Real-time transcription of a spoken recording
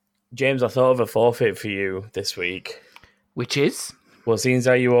James, I thought of a forfeit for you this week. Which is? Well, seeing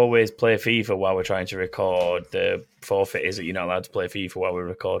how you always play FIFA while we're trying to record, the forfeit is that you're not allowed to play FIFA while we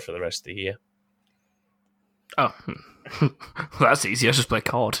record for the rest of the year. Oh, well, that's easy. I just play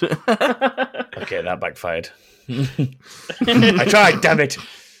COD. Okay, that backfired. I tried, damn it.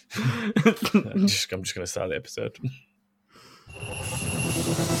 I'm just going to start the episode.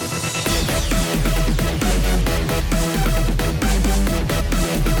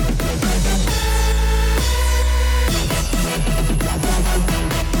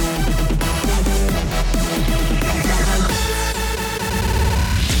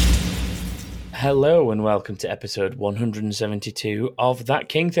 Hello and welcome to episode 172 of That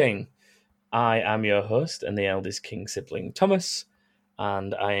King Thing. I am your host and the eldest king sibling, Thomas,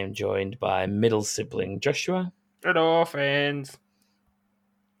 and I am joined by middle sibling, Joshua. Hello, friends.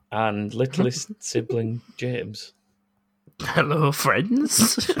 And littlest sibling, James. Hello,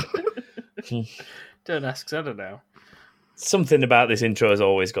 friends. Don't ask, 'cause I don't know. Something about this intro has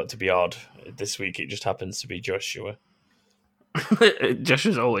always got to be odd. This week it just happens to be Joshua.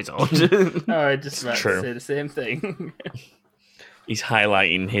 Joshua's always on. Oh, I just about True. to say the same thing. He's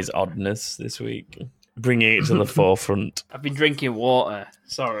highlighting his oddness this week, bringing it to the forefront. I've been drinking water.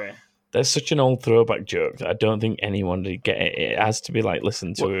 Sorry. There's such an old throwback joke that I don't think anyone would get it. It has to be like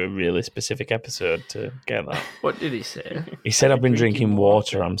listen to a really specific episode to get that. What did he say? He said, I've been drinking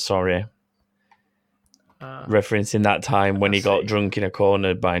water, I'm sorry. Referencing that time when he got drunk in a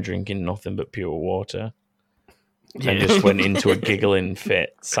corner by drinking nothing but pure water. And just went into a giggling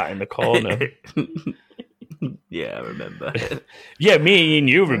fit, sat in the corner. Yeah, I remember. Yeah, me and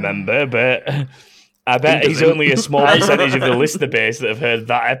you remember, but I bet he's only a small percentage of the listener base that have heard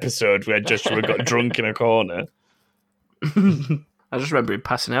that episode where Joshua got drunk in a corner. I just remember him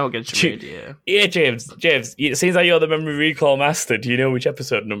passing out against the radio. Yeah, James, it seems like you're the memory recall master. Do you know which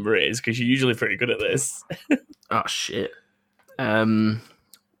episode number it is? Because you're usually pretty good at this. Oh, shit.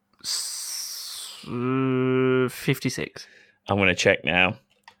 56. I'm going to check now.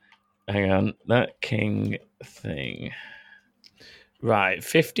 Hang on. That King Thing. Right,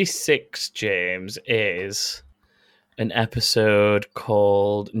 56, James, is an episode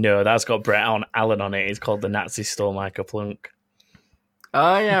called... No, that's got Brett Allen on it. It's called The Nazi Stole My Kaplunk.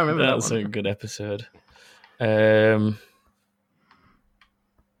 Oh, yeah, I remember that That's one. a good episode.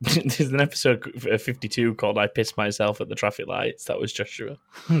 There's an episode 52 called I Pissed Myself at the Traffic Lights. That was Joshua.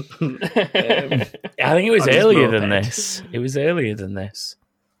 I think it was earlier than this. It was earlier than this.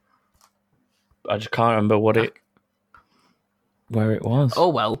 I just can't remember where it was. Oh,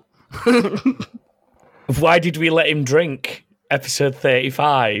 well. Why did we let him drink? Episode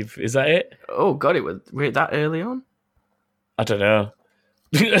 35. Is that it? Oh, God, were it that early on? I don't know.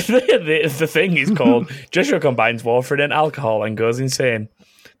 the thing is called Joshua combines warfarin and alcohol and goes insane.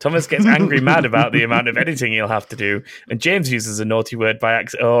 Thomas gets angry mad about the amount of editing he'll have to do, and James uses a naughty word by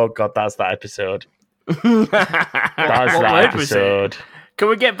accident. Oh god, that's that episode. That's that episode. Can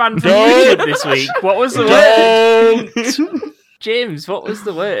we get banned from YouTube this week? What was the word? James, what was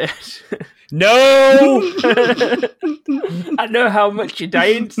the word? No! I know how much you're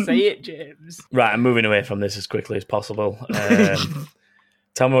dying to say it, James. Right, I'm moving away from this as quickly as possible.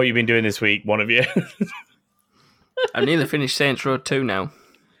 Tell me what you've been doing this week, one of you. I've nearly finished Saints Row 2 now.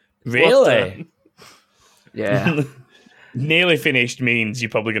 Really? Yeah. Nearly finished means you're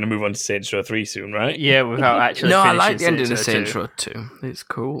probably going to move on to Saints Row 3 soon, right? Yeah, without actually No, I finishing like the ending of Saints Saints Row Row 2. It's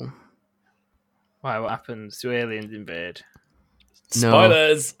cool. Why, what happens? Do aliens invade?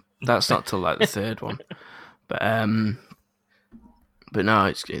 Spoilers! That's not till like the third one. But no,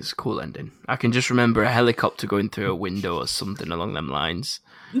 it's a cool ending. I can just remember a helicopter going through a window or something along them lines.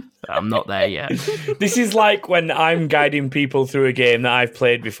 But I'm not there yet. This is like when I'm guiding people through a game that I've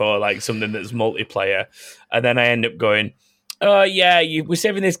played before, like something that's multiplayer, and then I end up going, oh yeah, we're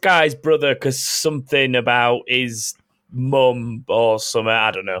saving this guy's brother because something about his mum or something,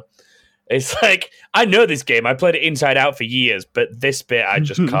 I don't know. It's like, I know this game, I played it inside out for years, but this bit I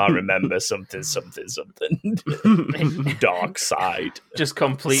just can't remember something. Dark side. Just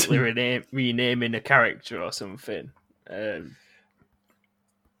completely renaming a character or something.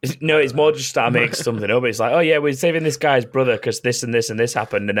 No, it's more just I make something up. It's like, oh yeah, we're saving this guy's brother because this and this and this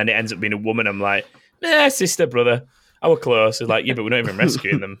happened, and then it ends up being a woman. I'm like, nah, sister, brother. I was close. It's like, yeah, but we're not even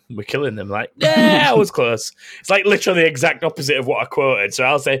rescuing them. We're killing them. Like, yeah, I was close. It's like literally the exact opposite of what I quoted. So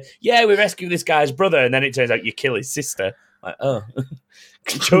I'll say, yeah, we rescue this guy's brother, and then it turns out you kill his sister. Like, oh,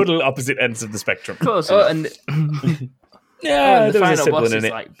 total opposite ends of the spectrum. Close Oh, enough. and Yeah, and the there was a final boss sibling in is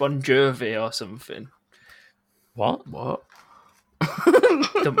it. like Bon Jovi or something. What? What?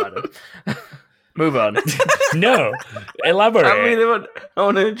 Don't matter. Move on. No, elaborate. I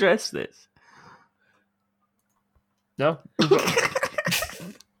want to address this. No.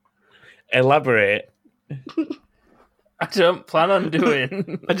 Elaborate. I don't plan on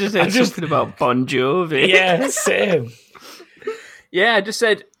doing. I just said something about Bon Jovi. Yeah, same. Yeah, I just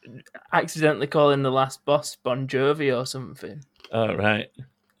said accidentally calling the last boss Bon Jovi or something. Oh, right.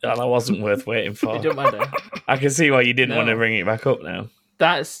 Oh, that wasn't worth waiting for. It don't matter. I can see why you didn't No. want to bring it back up now.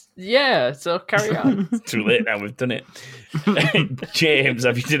 So carry on. It's too late now, we've done it. James,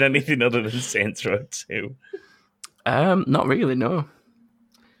 have you done anything other than Saints Row 2? Not really, no.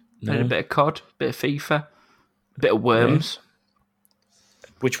 Played a bit of COD, bit of FIFA, bit of Worms.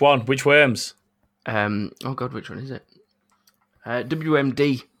 Which one? Which Worms? Oh god, which one is it?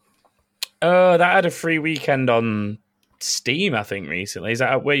 WMD. Oh, that had a free weekend on Steam, I think, recently. Is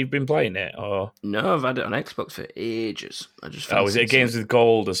that where you've been playing it? Or No, I've had it on Xbox for ages. was it Games with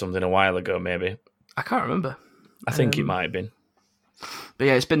Gold or something a while ago, maybe? I can't remember. I think it might have been. But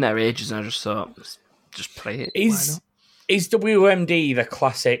yeah, it's been there ages, and I just thought, just play it. Is WMD the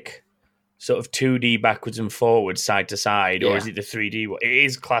classic sort of 2D backwards and forwards, side to side, or is it the 3D one? It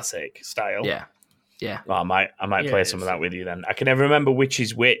is classic style. Yeah. Yeah. Well, I might play some of that with you then. I can never remember which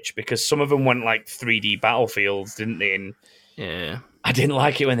is which because some of them went like 3D battlefields, didn't they? And Yeah. I didn't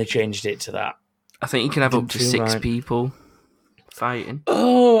like it when they changed it to that. I think you can have up to Didn't feel 6 right. people fighting.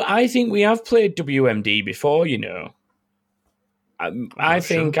 Oh, I think we have played WMD before, you know. I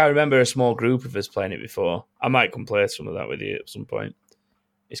think I remember a small group of us playing it before. I might come play some of that with you at some point.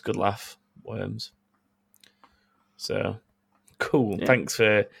 It's good laugh, Worms. So, cool. Yeah. Thanks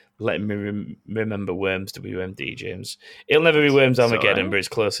for letting me remember Worms WMD, James. It'll never be Worms Armageddon, alright. but it's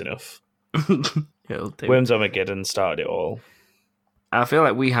close enough. It'll do. Worms Armageddon started it all. I feel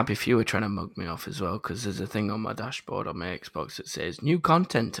like We Happy Few are trying to mug me off as well because there's a thing on my dashboard on my Xbox that says new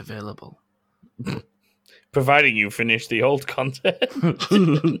content available. Providing you finish the old content.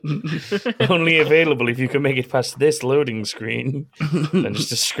 Only available if you can make it past this loading screen. And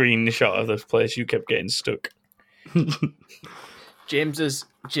just a screenshot of the place you kept getting stuck. James's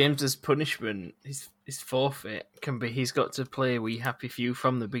punishment, his forfeit can be he's got to play We Happy Few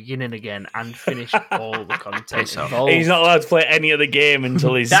from the beginning again and finish all the content involved. He's not allowed to play any other game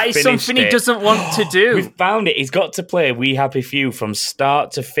until he's That is finished something he it. doesn't want to do. We've found it. He's got to play We Happy Few from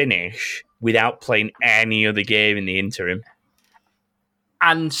start to finish without playing any other game in the interim.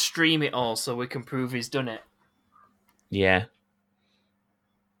 And stream it all so we can prove he's done it. Yeah.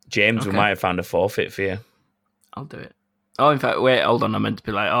 James, we Okay. might have found a forfeit for you. I'll do it. Oh, in fact, wait, hold on. I meant to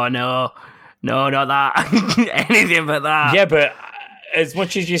be like, oh no, not that. Anything but that. Yeah, but as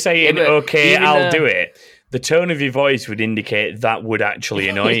much as you're saying, but okay, even, I'll do it, the tone of your voice would indicate that would actually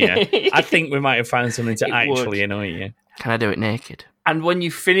annoy you. I think we might have found something to It actually would. annoy you. Can I do it naked? And when you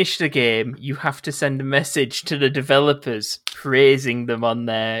finish the game, you have to send a message to the developers praising them on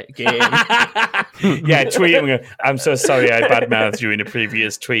their game. Yeah, tweet him. And go, I'm so sorry I badmouthed you in a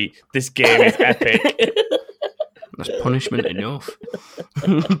previous tweet. This game is epic. That's punishment enough.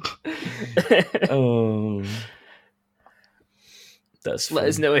 Oh, that's Let fun.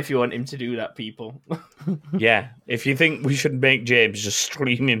 us know if you want him to do that, people. Yeah, if you think we should make James just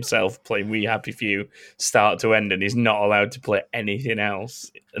stream himself playing We Happy Few start to end and he's not allowed to play anything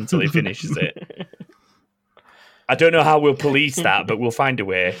else until he finishes it. I don't know how we'll police that, but we'll find a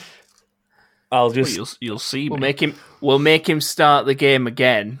way. I'll Well, just you'll see. We'll Me. make him start the game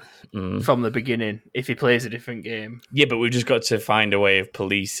again Mm. from the beginning if he plays a different game. Yeah, but we've just got to find a way of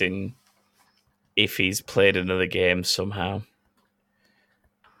policing if he's played another game somehow.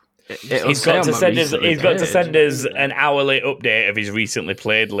 It'll He's say got on to my send us. recently He's got to played. send us an hourly update of his recently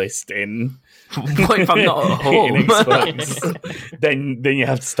played list in. What if I'm not at in home? Xbox. then you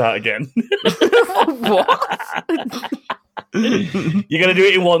have to start again. What? You're gonna do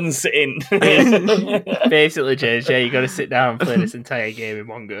it in one sitting. Basically, James, yeah, you got to sit down and play this entire game in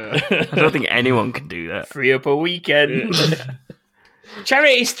one go. I don't think anyone can do that. Free up a weekend.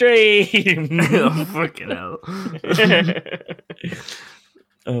 Charity stream. Oh, fucking hell.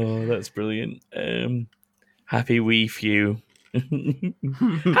 Oh, that's brilliant. Happy We Few.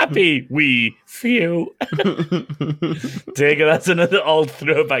 Happy We Few. Digger, that's another old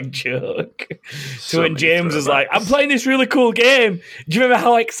throwback joke. So when many James was like, throwbacks. I'm playing this really cool game. Do you remember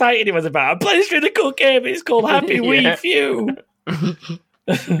how excited he was about it? I'm playing this really cool game. It's called Happy We Yeah. Few.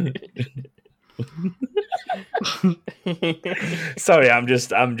 Sorry, I'm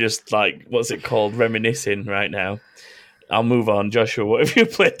just like, what's it called? Reminiscing right now. I'll move on. Joshua, what have you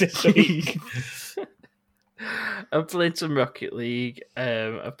played this week? I've played some Rocket League.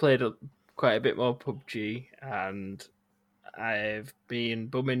 I've played quite a bit more PUBG, and I've been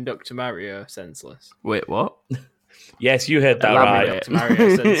bumming Dr. Mario senseless. Wait, what? Yes, you heard that Elaborate. right. Dr.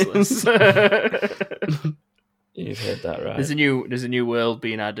 Mario senseless. You've heard that right. There's a new world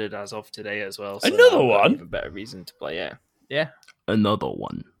being added as of today as well. So Another I've got one? even better reason to play. Yeah. Another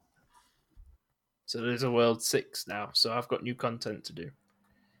one. So there's a world 6 now. So I've got new content to do.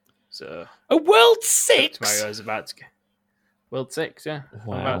 So A World 6? Dr. Mario is about to go. World 6, yeah.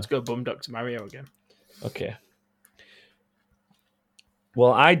 Wow. I'm about to go bum Dr. Mario again. Okay.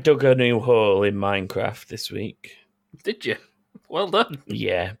 Well, I dug a new hole in Minecraft this week. Did you? Well done.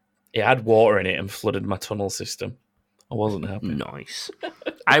 Yeah. It had water in it and flooded my tunnel system. I wasn't happy. Nice.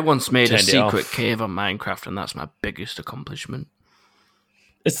 I once made a Turned it secret off. cave on Minecraft, and that's my biggest accomplishment.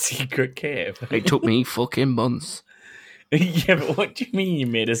 A secret cave. It took me fucking months. Yeah, but what do you mean you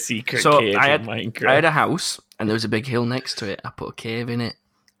made a secret So cave I in Minecraft? had a house, and there was a big hill next to it. I put a cave in it,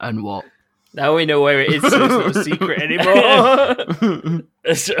 and what? Now we know where it is, so it's not a secret anymore.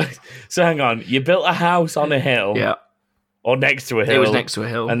 So hang on. You built a house on a hill, Yeah, or next to a hill. it was next to a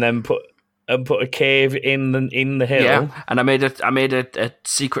hill. and then put a cave in the hill. Yeah, and I made a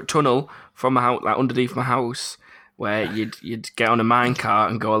secret tunnel from my house, like underneath my house, where you'd get on a minecart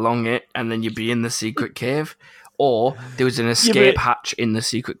and go along it, and then you'd be in the secret cave. Or there was an escape hatch in the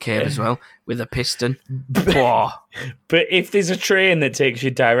secret cave as well with a piston. Whoa. But if there's a train that takes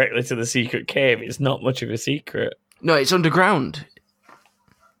you directly to the secret cave, it's not much of a secret. No, it's underground.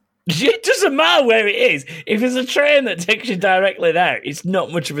 It doesn't matter where it is. If there's a train that takes you directly there, it's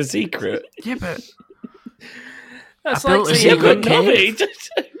not much of a secret. Yeah, but That's I like built a saying, secret No, cave. it's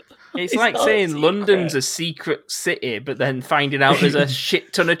it's like not a saying secret. London's a secret city, but then finding out there's a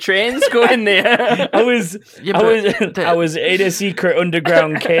shit ton of trains going there. I was in a secret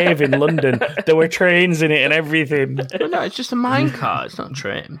underground cave in London. There were trains in it and everything. no, it's just a minecart. It's not a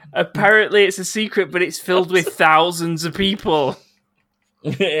train. Apparently, it's a secret, but it's filled with thousands of people.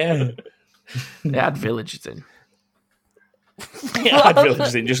 Yeah. They had villages in. Yeah, I'd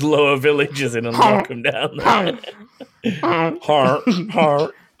villages in, just lower villages in and knock them down. Heart,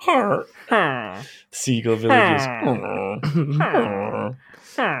 heart, heart. Seagull villages.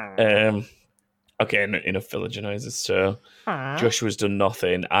 Okay, enough villager noises. So, Joshua's done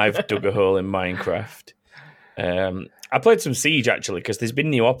nothing. I've dug a hole in Minecraft. I played some Siege, actually, because there's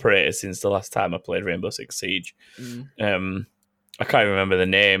been new operators since the last time I played Rainbow Six Siege. I can't even remember the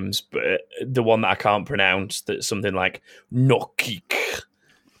names, but the one that I can't pronounce, that's something like Nokik,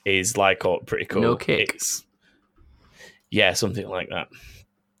 is like pretty cool. No kick. Yeah, something like that.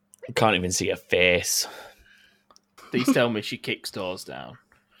 I can't even see her face. Please tell me she kicks doors down.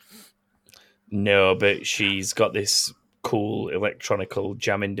 No, but she's got this cool electronical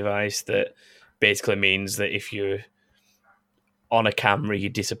jamming device that basically means that if you're on a camera, you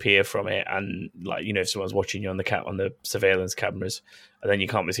disappear from it, and like, you know, if someone's watching you on the surveillance cameras, and then you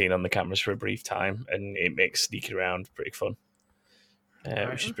can't be seen on the cameras for a brief time, and it makes sneaking around pretty fun,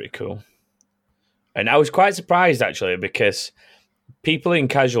 which is pretty cool. And I was quite surprised, actually, because people in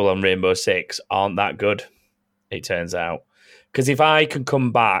casual on Rainbow Six aren't that good, it turns out. Because if I can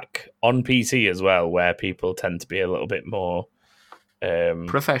come back on PC as well, where people tend to be a little bit more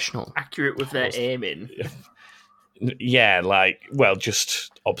Professional. Accurate with their aiming. yeah, like, well,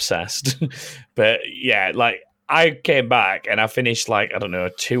 just obsessed. But yeah, like, I came back and I finished, like, I don't know,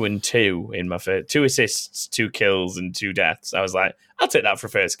 2-2 in my first, 2 assists, 2 kills, and 2 deaths. I was like, I'll take that for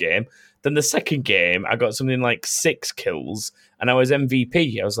first game. Then the second game, I got something like 6 kills, and I was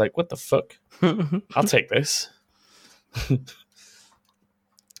MVP. I was like, what the fuck? I'll take this.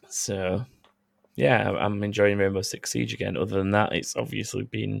 So, yeah, I'm enjoying Rainbow Six Siege again. Other than that, it's obviously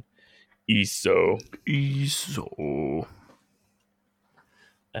been ESO.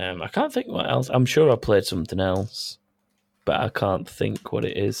 I can't think what else. I'm sure I played something else, but I can't think what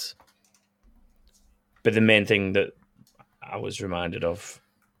it is. But the main thing that I was reminded of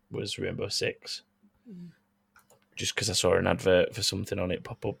was Rainbow Six. Just because I saw an advert for something on it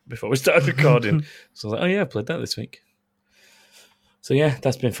pop up before we started recording. So I was like, oh yeah, I played that this week. So yeah,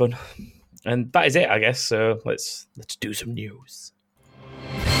 that's been fun. And that is it, I guess. So let's do some news.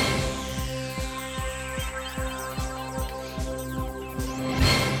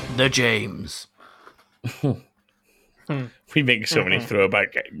 The James. We make so many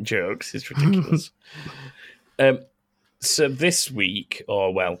throwback jokes. It's ridiculous. So this week,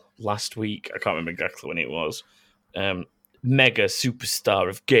 or well, last week, I can't remember exactly when it was, mega superstar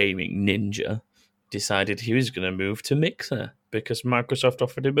of gaming, Ninja, decided he was going to move to Mixer because Microsoft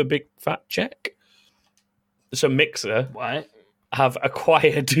offered him a big fat check. So Mixer What? have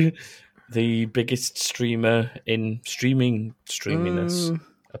acquired the biggest streamer in streaminess,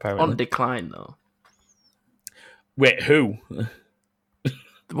 apparently. On decline, though. Wait, who?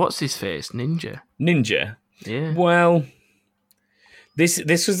 What's his face? Ninja. Ninja. Yeah. Well,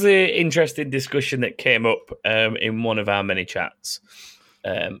 this was the interesting discussion that came up in one of our many chats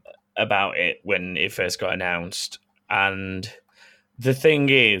about it when it first got announced. And the thing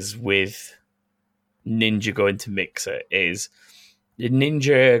is with Ninja going to Mixer is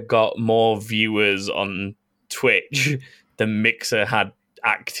Ninja got more viewers on Twitch than Mixer had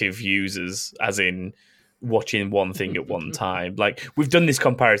active users, as in watching one thing at one time. Like, we've done this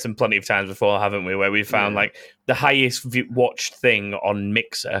comparison plenty of times before, haven't we? Where we found like the highest watched thing on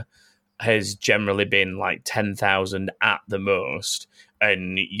Mixer has generally been like 10,000 at the most,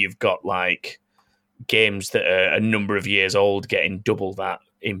 and you've got like games that are a number of years old getting double that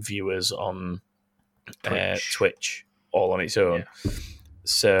in viewers on Twitch all on its own. Yeah.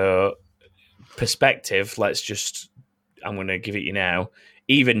 So, perspective, I'm going to give it you now.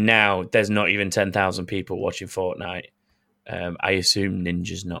 Even now, there's not even 10,000 people watching Fortnite. I assume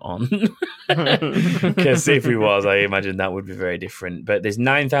Ninja's not on. Because if he was, I imagine that would be very different. But there's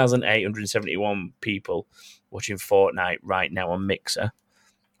 9,871 people watching Fortnite right now on Mixer.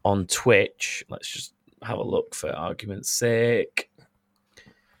 On Twitch, let's just have a look for argument's sake.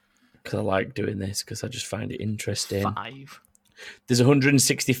 Because I like doing this, because I just find it interesting. 5. There's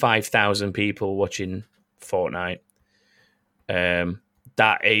 165,000 people watching Fortnite.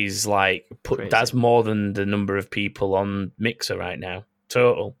 That is like that's more than the number of people on Mixer right now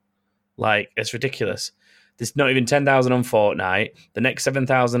total. Like, it's ridiculous. There's not even 10,000 on Fortnite. The next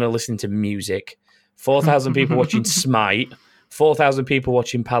 7,000 are listening to music. 4,000 people watching Smite. 4,000 people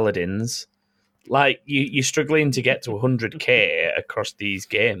watching Paladins. Like, you're struggling to get to 100k across these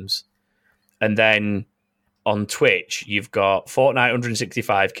games. And then on Twitch, you've got Fortnite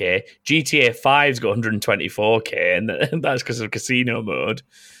 165k, GTA 5's got 124k, and that's because of casino mode.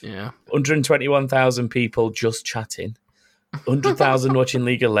 Yeah. 121,000 people just chatting. 100,000 watching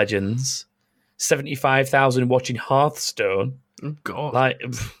League of Legends. 75,000 watching Hearthstone. Oh, God. Like,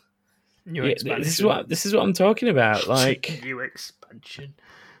 New this is what I'm talking about. Like, new expansion.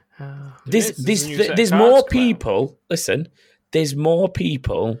 There's more people. Listen, there's more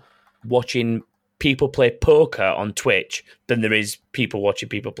people watching people play poker on Twitch than there is people watching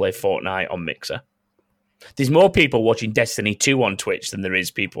people play Fortnite on Mixer. There's more people watching Destiny 2 on Twitch than there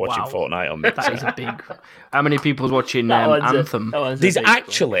is people watching Fortnite on Mixer. That is a big... How many people watching Anthem? There's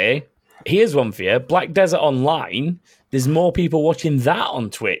actually... Here's one for you. Black Desert Online, there's more people watching that on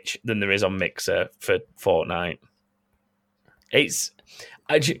Twitch than there is on Mixer for Fortnite.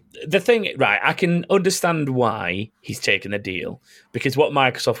 The thing, right, I can understand why he's taken the deal, because what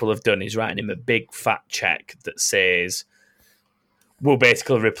Microsoft will have done is writing him a big fat check that says, we'll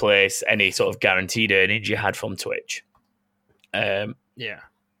basically replace any sort of guaranteed earnings you had from Twitch. Yeah.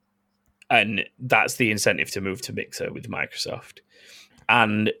 And that's the incentive to move to Mixer with Microsoft.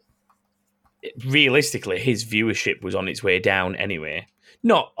 And realistically, his viewership was on its way down anyway.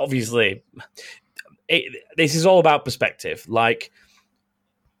 Not, obviously, this is all about perspective. Like,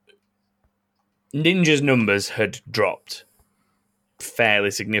 Ninja's numbers had dropped fairly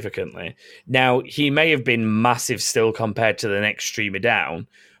significantly. Now, he may have been massive still compared to the next streamer down,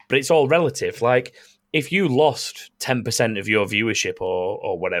 but it's all relative. Like, if you lost 10% of your viewership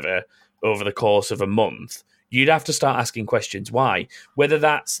or whatever over the course of a month, you'd have to start asking questions. Why? Whether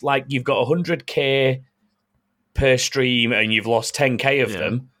that's like you've got 100k per stream and you've lost 10k of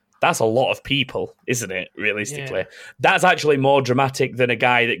them, that's a lot of people, isn't it, realistically? Yeah. That's actually more dramatic than a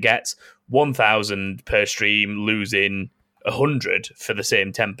guy that gets 1,000 per stream losing 100 for the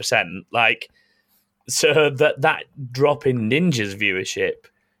same 10%. Like, so that drop in Ninja's viewership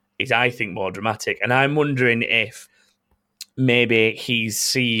is, I think, more dramatic. And I'm wondering if maybe he's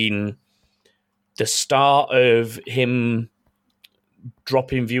seen the start of him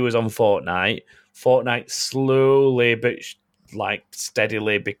dropping viewers on Fortnite slowly but like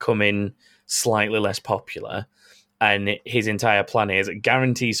steadily becoming slightly less popular, and his entire plan is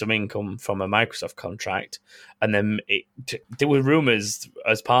guarantee some income from a Microsoft contract, and then there were rumors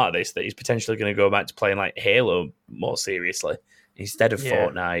as part of this that he's potentially going to go back to playing like Halo more seriously instead of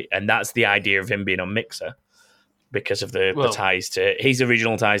Fortnite, and that's the idea of him being on Mixer because of the ties to his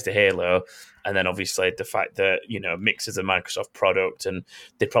original ties to Halo. And then obviously the fact that, you know, Mixer's a Microsoft product and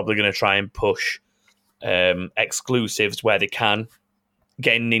they're probably going to try and push exclusives where they can,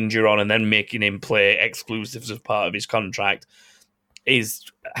 getting Ninja on and then making him play exclusives as part of his contract is,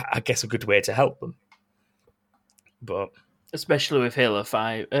 I guess, a good way to help them. But especially with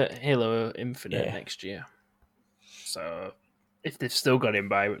Halo Infinite next year. So if they've still got him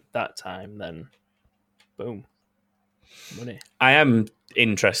by that time, then boom, money. I am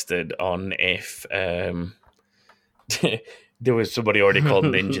interested on if there was somebody already called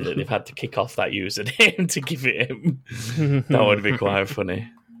Ninja that they've had to kick off that username to give it him. That would be quite funny.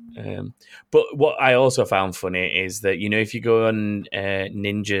 But what I also found funny is that, if you go on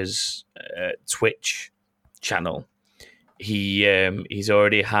Ninja's Twitch channel, he's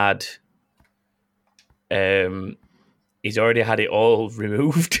already had it all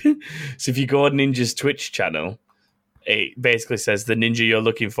removed. So if you go on Ninja's Twitch channel, it basically says the ninja you're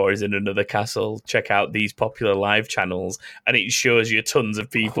looking for is in another castle. Check out these popular live channels, and it shows you tons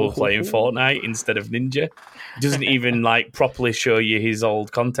of people playing Fortnite instead of Ninja. It doesn't even properly show you his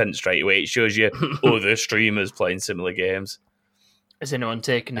old content straight away. It shows you other streamers playing similar games. Has anyone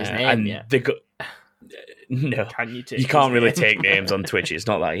taken his name yet? No, Can you can't really take names on Twitch. It's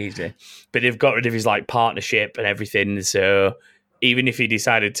not that easy. But they've got rid of his partnership and everything. So even if he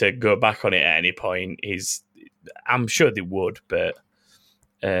decided to go back on it at any point, I'm sure they would. But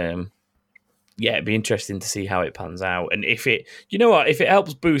it'd be interesting to see how it pans out. And if it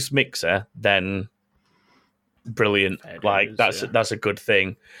helps boost Mixer, then brilliant. That's a good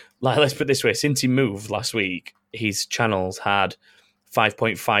thing. Let's put it this way: since he moved last week, his channel's had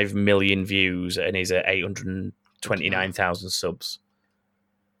 5.5 million views and he's at 829,000 subs.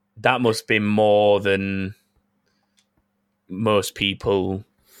 That must be more than most people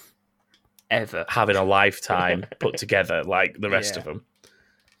ever have in a lifetime put together, like the rest of them.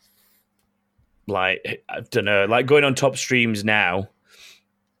 I don't know, going on top streams now,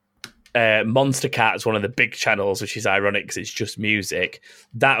 Monster Cat's one of the big channels, which is ironic because it's just music.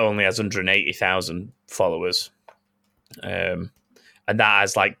 That only has 180,000 followers. And that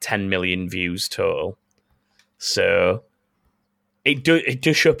has 10 million views total. So it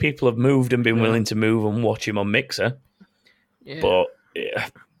does show people have moved and been willing to move and watch him on Mixer. Yeah. But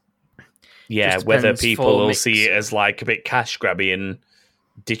whether people will see it as a bit cash grabby and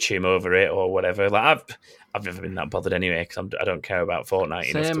ditch him over it or whatever. I've never been that bothered anyway because I don't care about Fortnite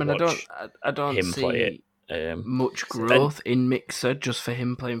enough to watch I don't him see play it. Much growth in Mixer just for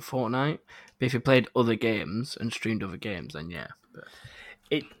him playing Fortnite. But if he played other games and streamed other games, then yeah. But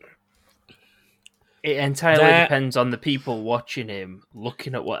it entirely depends on the people watching him,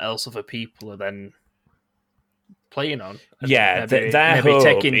 looking at what else other people are then playing on. Yeah, their hope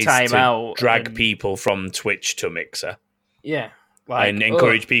taking time is to out drag people from Twitch to Mixer. Yeah. And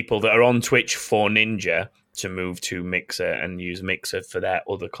encourage people that are on Twitch for Ninja to move to Mixer and use Mixer for their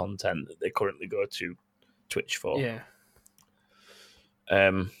other content that they currently go to Twitch for. Yeah.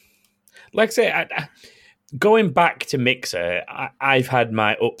 Like I say, going back to Mixer, I've had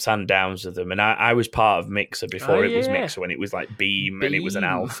my ups and downs with them, and I was part of Mixer before it was Mixer, when it was Beam and it was an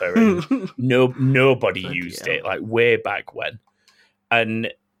alpha, and nobody used it, way back when.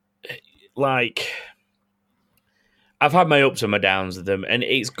 And I've had my ups and my downs with them, and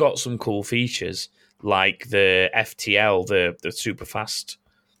it's got some cool features like the FTL, the super fast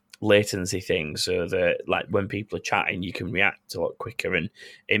latency thing, so that when people are chatting, you can react a lot quicker, and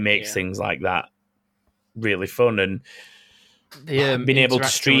it makes things like that really fun. And being able to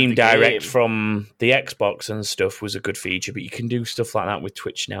stream direct from the Xbox and stuff was a good feature, but you can do stuff like that with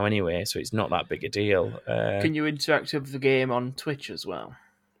Twitch now anyway, so it's not that big a deal. Can you interact with the game on Twitch as well?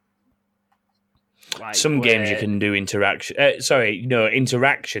 Some games you can do interaction.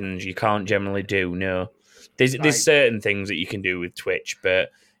 Interactions you can't generally do. No, there's certain things that you can do with Twitch,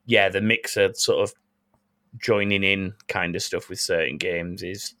 but yeah, the Mixer sort of joining in kind of stuff with certain games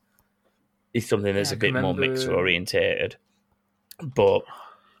is something that's a bit more Mixer orientated. But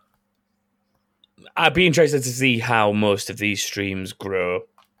I'd be interested to see how most of these streams grow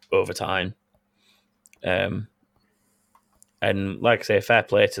over time. And like I say, fair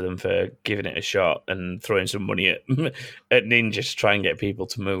play to them for giving it a shot and throwing some money at Ninja to try and get people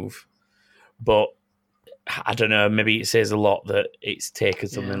to move. But I don't know, maybe it says a lot that it's taken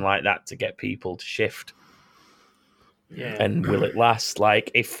something like that to get people to shift. Yeah. And will it last?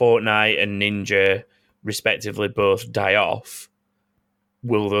 If Fortnite and Ninja, respectively, both die off,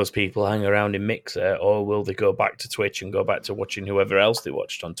 will those people hang around in Mixer, or will they go back to Twitch and go back to watching whoever else they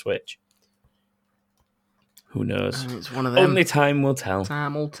watched on Twitch? Who knows? It's one of them. Only time will tell.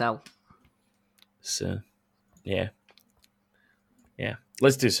 Time will tell. So, yeah.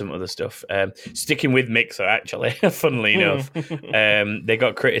 Let's do some other stuff. Sticking with Mixer, actually, funnily enough, they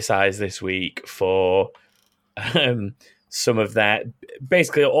got criticised this week for some of that.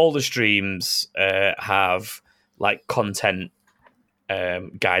 Basically, all the streams have content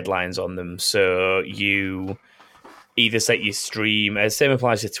guidelines on them. So either set your stream, same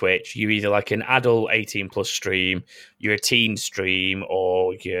applies to Twitch, you're either like an adult 18 plus stream, you're a teen stream,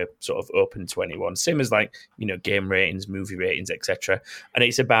 or you're sort of open to anyone. Same as like, game ratings, movie ratings, etc. And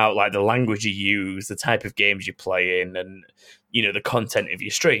it's about like the language you use, the type of games you play in, and, the content of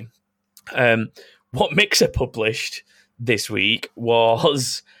your stream. What Mixer published this week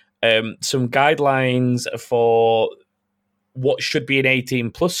was some guidelines for what should be an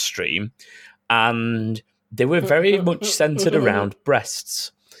 18 plus stream, and they were very much centered around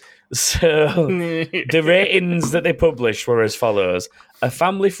breasts. So the ratings that they published were as follows: a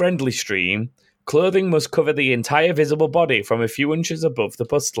family-friendly stream, clothing must cover the entire visible body from a few inches above the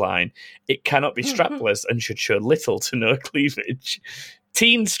bust line. It cannot be strapless and should show little to no cleavage.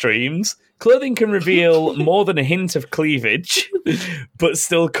 Teen streams, clothing can reveal more than a hint of cleavage, but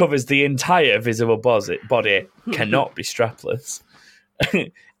still covers the entire visible body, cannot be strapless.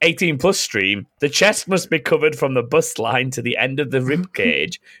 18 plus stream, the chest must be covered from the bust line to the end of the rib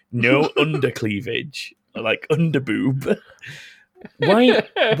cage. No under cleavage, like under boob. Why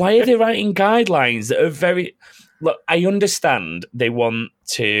are they writing guidelines that are very... Look, I understand they want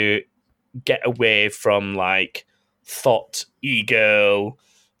to get away from like thought e-girl,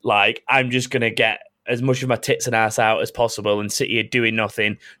 like I'm just going to get as much of my tits and ass out as possible and sit here doing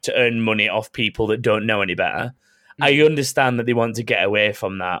nothing to earn money off people that don't know any better. I understand that they want to get away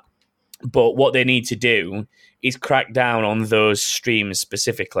from that, but what they need to do is crack down on those streams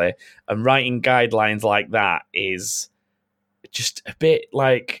specifically, and writing guidelines like that is just a bit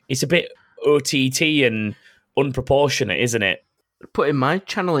like, it's a bit OTT and unproportionate, isn't it? Putting my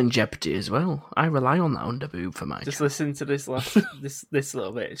channel in jeopardy as well. I rely on that underboob for my Just channel. listen to this this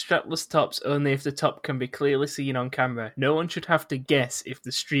little bit. Strapless tops only if the top can be clearly seen on camera. No one should have to guess if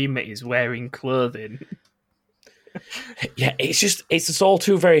the streamer is wearing clothing. Yeah, it's just all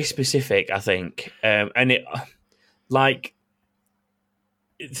too very specific, I think. And it, like,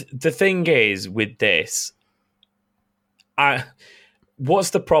 the thing is with this, what's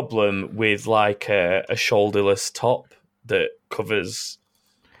the problem with like a shoulderless top that covers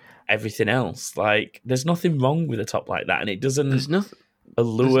everything else? Like, there's nothing wrong with a top like that, and it doesn't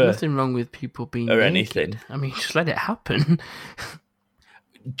allure. There's nothing wrong with people being or naked. anything. I mean, just let it happen.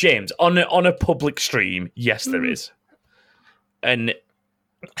 James, on a public stream, yes, there is, and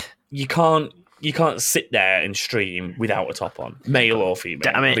you can't sit there and stream without a top on, male or female.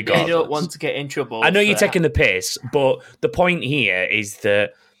 Damn it. I don't want to get in trouble. I know you're taking the piss, but the point here is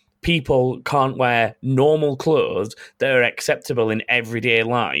that people can't wear normal clothes that are acceptable in everyday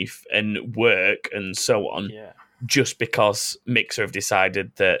life and work and so on, just because Mixer have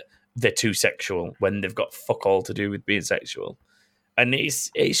decided that they're too sexual when they've got fuck all to do with being sexual. And it's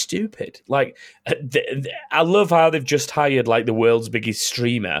stupid. Like, I love how they've just hired like the world's biggest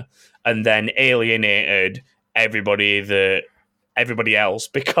streamer and then alienated everybody else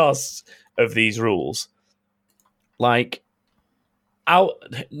because of these rules. Like,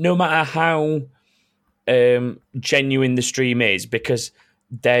 no matter how genuine the stream is, because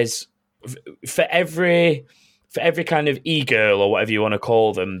there's for every kind of e-girl or whatever you want to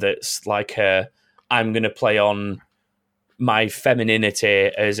call them, that's like I'm going to play on my femininity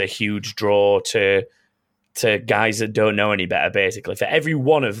as a huge draw to guys that don't know any better, basically. For every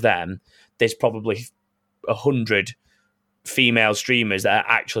one of them, there's probably 100 female streamers that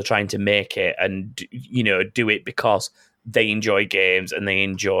are actually trying to make it and, do it because they enjoy games and they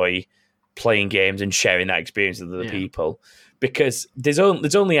enjoy playing games and sharing that experience with other people. Because there's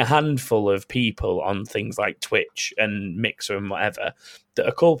only a handful of people on things like Twitch and Mixer and whatever that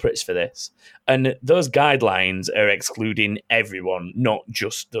are culprits for this. And those guidelines are excluding everyone, not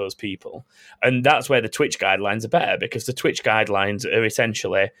just those people. And that's where the Twitch guidelines are better, because the Twitch guidelines are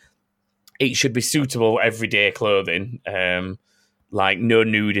essentially, it should be suitable everyday clothing, like no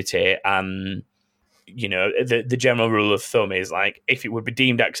nudity, and the general rule of thumb is like, if it would be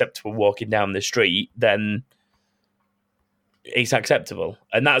deemed acceptable walking down the street, then it's acceptable.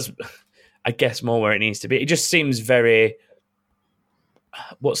 And that's, I guess, more where it needs to be. It just seems very,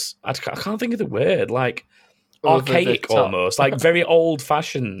 I can't think of the word, like archaic almost, like very old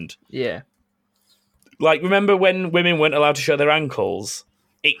fashioned. Yeah. Like, remember when women weren't allowed to show their ankles?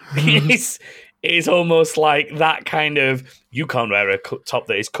 It's almost like that kind of, you can't wear a top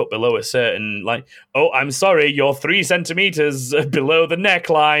that is cut below a certain, like, oh, I'm sorry, you're 3 centimeters below the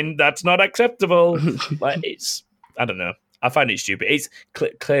neckline. That's not acceptable. Like, it's, I don't know. I find it stupid. It's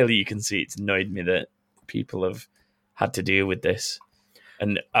clearly, you can see it's annoyed me that people have had to deal with this.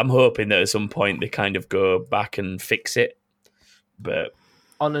 And I'm hoping that at some point they kind of go back and fix it. But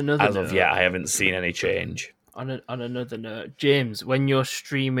on another as of yet, I haven't seen any change. On another note, James, when you're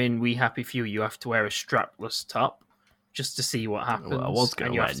streaming We Happy Few, you have to wear a strapless top. just to see what happens. Well, I was gonna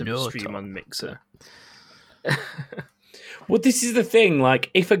and you have let to no stream top. on Mixer. Well, this is the thing. Like,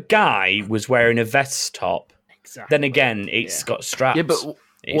 if a guy was wearing a vest top, Exactly. then again, it's got straps. Yeah, but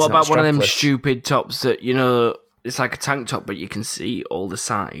It's what not about one of them strapless. stupid tops that, you know, it's like a tank top, but you can see all the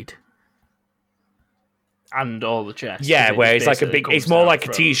side? And all the chest. Yeah, 'cause it where just it's like a basically big. It's comes more down like a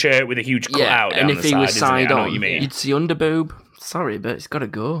from- t-shirt with a huge cutout and down if the he side. was isn't it? side I know on, what you mean. you'd see underboob. Sorry, but it's got to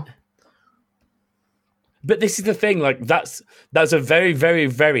go. But this is the thing. Like, that's a very, very,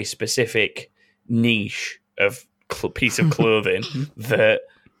 very specific niche of piece of clothing that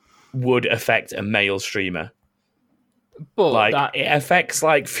would affect a male streamer. But Like, that, it affects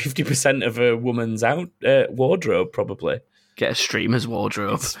like 50% of a woman's wardrobe, probably. Get a streamer's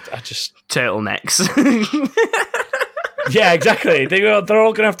wardrobe. I just. Turtlenecks. Yeah, exactly. They're all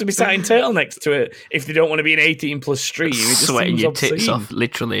going to have to be sat in turtlenecks to it if they don't want to be an 18+ stream. It just Sweating seems your tits obscene. off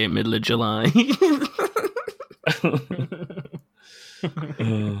literally in middle of July.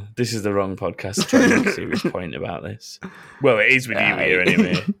 Oh, this is the wrong podcast to try and make a serious point about this. Well, it is with you here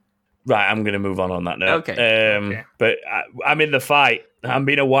anyway. Right, I'm going to move on that note. Okay. Okay. But I'm in the fight. I'm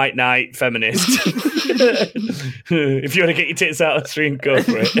being a white knight feminist. If you want to get your tits out of the stream, go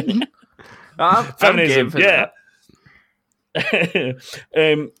for it. I'm Feminism, game for yeah. that.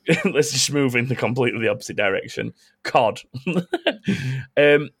 Let's just move in the completely opposite direction. COD.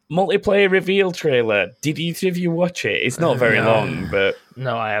 Multiplayer reveal trailer. Did either of you watch it? It's not very long, but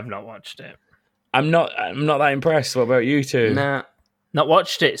no, I have not watched it. I'm not that impressed. What about you two? Nah. Not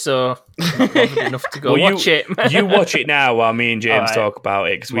watched it, so not bothered enough to go Well, watch it. You watch it now while me and James Alright. talk about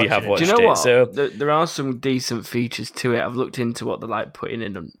it because we Watch have it. watched Do you know it. what? So There are some decent features to it. I've looked into what they're like putting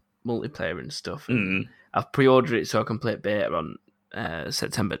in on multiplayer and stuff. And I've pre-ordered it so I can play it beta on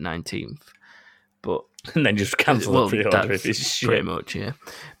September 19th. But and then just cancel well, the pre-order if that's it's shit. pretty much, yeah.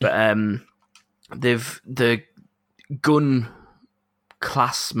 But the gun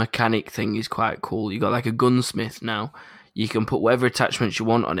class mechanic thing is quite cool. You got like a gunsmith now. You can put whatever attachments you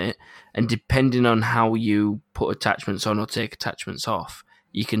want on it, and depending on how you put attachments on or take attachments off,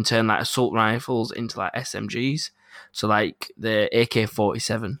 you can turn like assault rifles into like SMGs. So like the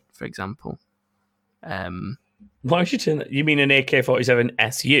AK-47, for example. Why would you turn that? You mean an AK-47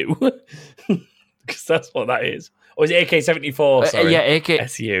 SU? Because that's what that is. Or is it AK-74? Sorry. Yeah,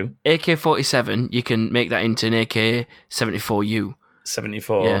 SU. AK-47, you can make that into an AK-74U.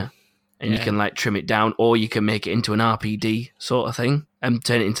 74. Yeah. And you can like trim it down, or you can make it into an RPD sort of thing and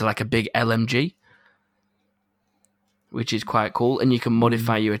turn it into like a big LMG, which is quite cool. And you can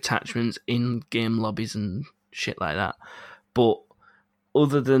modify your attachments in game lobbies and shit like that. But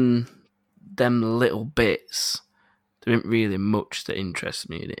other than them little bits, there isn't really much that interests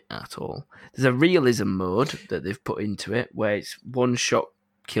me in it at all. There's a realism mode that they've put into it where it's one shot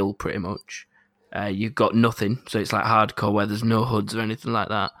kill pretty much. You've got nothing, so it's like hardcore where there's no HUDs or anything like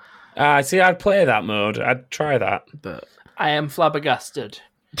that. See, I'd play that mode. I'd try that. But I am flabbergasted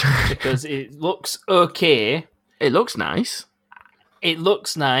because it looks okay. it looks nice. It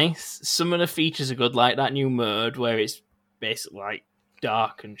looks nice. Some of the features are good, like that new mode where it's basically like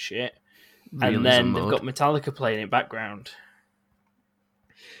dark and shit. Realism And then mode. they've got Metallica playing in background.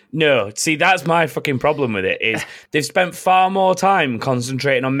 No, see, that's my fucking problem with it, is they've spent far more time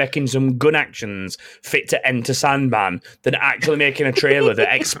concentrating on making some gun actions fit to Enter Sandman than actually making a trailer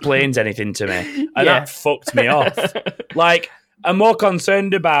that explains anything to me. And Yeah. that fucked me off. Like, I'm more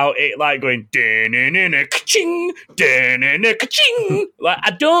concerned about it like going ka-ching, ka-ching. Like,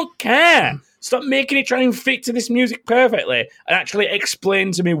 I don't care. Stop making it try and fit to this music perfectly and actually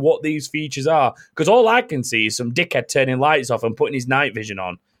explain to me what these features are. Because all I can see is some dickhead turning lights off and putting his night vision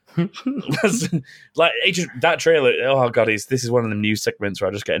on. Like, it just, that trailer, oh god, this is one of the news segments where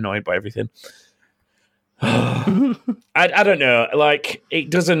I just get annoyed by everything. I don't know, like,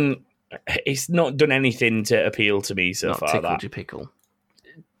 it's not done anything to appeal to me so Not far. tickled That your pickle.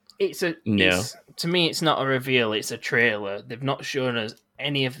 To me, it's not a reveal, it's a trailer. They've not shown us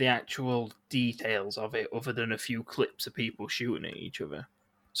any of the actual details of it other than a few clips of people shooting at each other.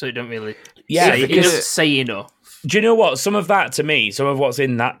 So it don't really Yeah, it because- doesn't say enough. Do you know what? Some of that to me, some of what's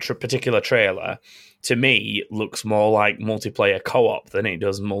in that particular trailer, to me, looks more like multiplayer co-op than it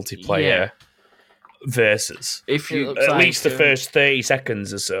does multiplayer Yeah. versus. If It you looks At like, least the first 30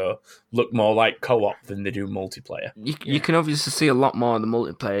 seconds or so look more like co-op than they do multiplayer. you can obviously see a lot more of the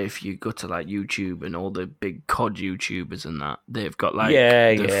multiplayer if you go to like YouTube and all the big COD YouTubers and that. They've got like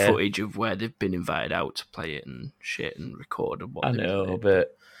the footage of where they've been invited out to play it and shit and record and what I they've know, played.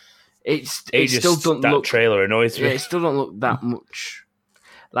 but it still doesn't that look trailer annoys yeah, me. it still don't look that much.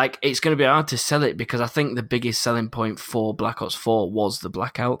 Like, it's going to be hard to sell it because I think the biggest selling point for Black Ops 4 was the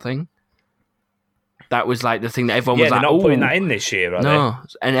blackout thing. That was like the thing that everyone Yeah, was they're like, not "Oh, putting that in this year, are no,"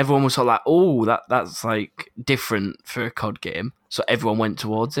 and everyone was sort of like, "Oh, that's like different for a COD game," so everyone went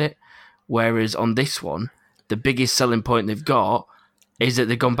towards it. Whereas on this one, the biggest selling point they've got is that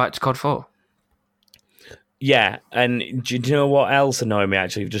they've gone back to COD 4. Yeah, and do you know what else annoyed me?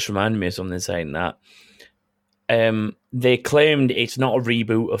 Actually, you've just reminded me of something saying that. They claimed it's not a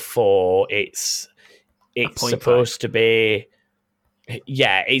reboot of 4. It's supposed to be.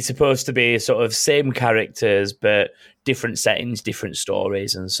 Yeah, it's supposed to be sort of same characters, but different settings, different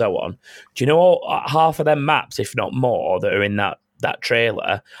stories, and so on. Do you know half of them maps, if not more, that are in that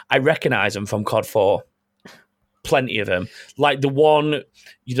trailer? I recognise them from COD 4. Plenty of them. Like the one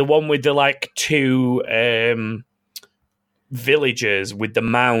with the like 2 villagers with the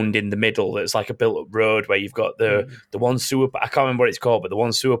mound in the middle that's like a built-up road where you've got the one sewer. I can't remember what it's called, but the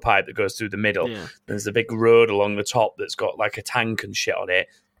one sewer pipe that goes through the middle. Yeah. There's a big road along the top that's got like a tank and shit on it.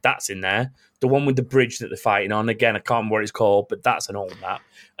 That's in there. The one with the bridge that they're fighting on. Again, I can't remember what it's called, but that's an old map.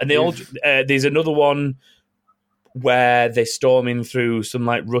 And there's another one where they're storming through some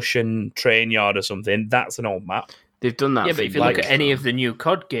like Russian train yard or something. That's an old map. They've done that. Yeah, but if you look at any of the new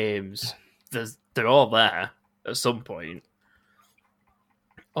COD games, they're all there at some point.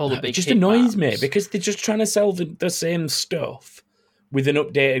 All the big It just hit annoys maps. me because they're just trying to sell the same stuff with an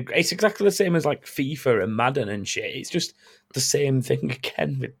updated. It's exactly the same as like FIFA and Madden and shit. It's just the same thing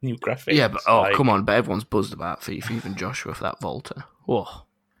again with new graphics. Yeah, but come on! But everyone's buzzed about FIFA, even Joshua for that Volta. Whoa.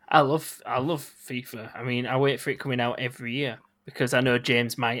 I love FIFA. I mean, I wait for it coming out every year because I know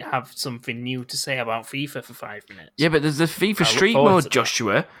James might have something new to say about FIFA for 5 minutes. Yeah, but there's the FIFA Street mode,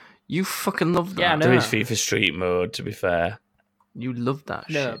 Joshua. You fucking love that. Yeah, I know. There is FIFA Street mode, to be fair. You love that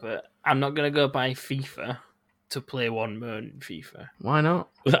shit. No, but I'm not going to go buy FIFA to play one mode in FIFA. Why not?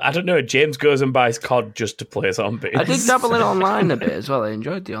 I don't know. James goes and buys COD just to play zombies. I did dabble in online a bit as well. I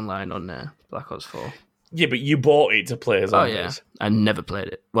enjoyed the online on Black Ops 4. Yeah, but you bought it to play zombies. Oh, yeah. I never played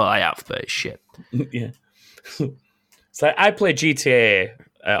it. Well, I have, but it's shit. Yeah. So I play GTA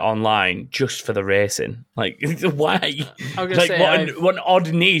online just for the racing. Like, why? What an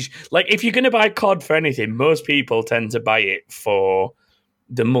odd niche. Like, if you're going to buy COD for anything, most people tend to buy it for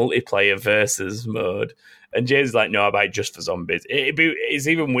the multiplayer versus mode. And James is like, no, I buy it just for zombies. It's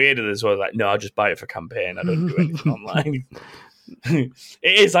even weirder as well. Like, no, I'll just buy it for campaign. I don't do anything online. It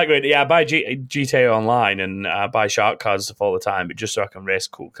is like, I buy GTA Online and I buy shark cards stuff all the time, but just so I can race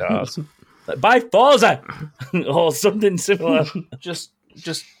cool cars. Like, buy Forza or something similar. Just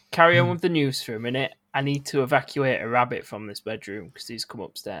carry on with the news for a minute. I need to evacuate a rabbit from this bedroom because he's come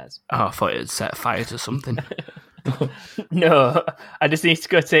upstairs. Oh, I thought it had set fire to something. No, I just need to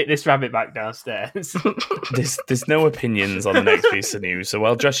go take this rabbit back downstairs. There's no opinions on the next piece of news. So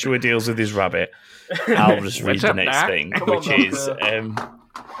while Joshua deals with his rabbit, I'll just read the next thing, which is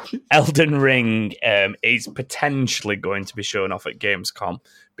Elden Ring is potentially going to be shown off at Gamescom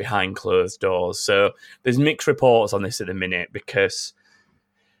behind closed doors. So there's mixed reports on this at the minute because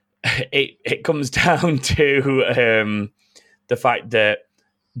it comes down to the fact that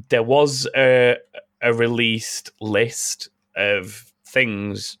there was a released list of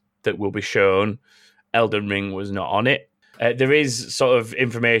things that will be shown. Elden Ring was not on it. There is sort of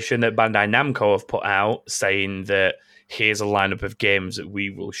information that Bandai Namco have put out saying that here's a lineup of games that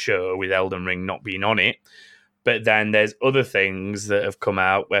we will show with Elden Ring not being on it. But then there's other things that have come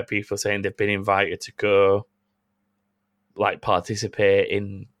out where people are saying they've been invited to go like participate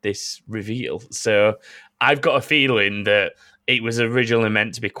in this reveal. So I've got a feeling that it was originally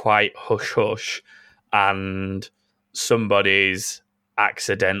meant to be quite hush-hush, and somebody's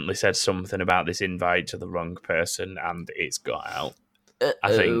accidentally said something about this invite to the wrong person and it's got out.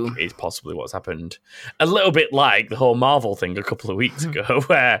 I think it's possibly what's happened. A little bit like the whole Marvel thing a couple of weeks ago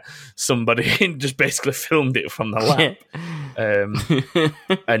where somebody just basically filmed it from the lab.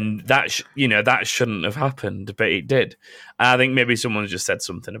 And that that shouldn't have happened, but it did. I think maybe someone just said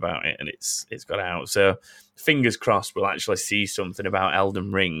something about it and it's got out. So fingers crossed we'll actually see something about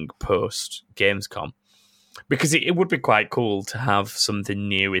Elden Ring post Gamescom. Because it would be quite cool to have something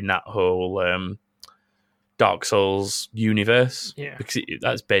new in that whole Dark Souls universe. Yeah. Because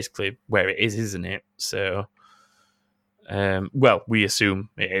that's basically where it is, isn't it? So, well, we assume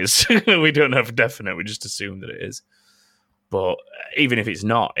it is. We don't know for definite. We just assume that it is. But even if it's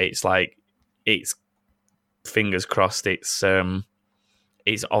not, it's like, it's fingers crossed it's of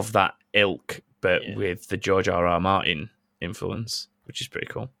that ilk, but with the George R.R. Martin influence, which is pretty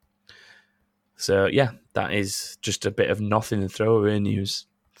cool. So, yeah, that is just a bit of nothing throwaway news.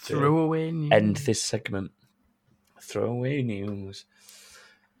 Throwaway news. End this segment. Throwaway news.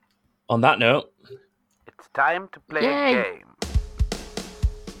 On that note, it's time to play a game.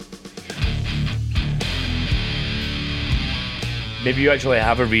 Maybe you actually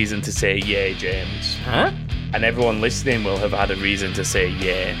have a reason to say yay, James. Huh? And everyone listening will have had a reason to say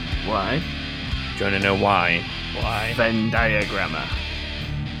yay. Why? Do you want to know why? Why? Venn diagrammer.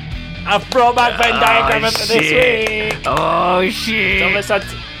 I've brought back Venn diagrammer for this shit. week. Oh shit!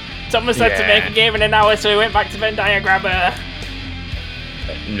 Thomas had to make a game in an hour, so he went back to Venn diagrammer.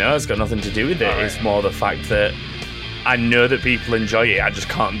 No, it's got nothing to do with it. All right. It's more the fact that I know that people enjoy it. I just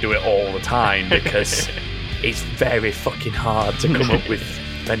can't do it all the time because it's very fucking hard to come up with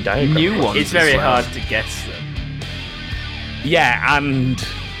Venn diagrams. New ones. It's very as well. hard to guess them. Yeah, and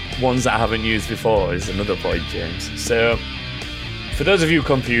ones that I haven't used before is another point, James. So, for those of you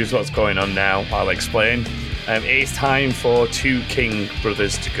confused what's going on now, I'll explain. It is time for two King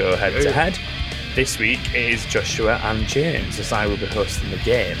brothers to go head to head. This week it is Joshua and James, as I will be hosting the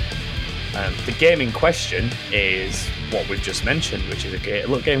game. The game in question is what we've just mentioned, which is a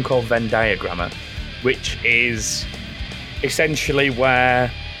little game called Venn Diagrammer, which is essentially where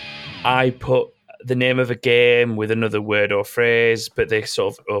I put the name of a game with another word or phrase, but they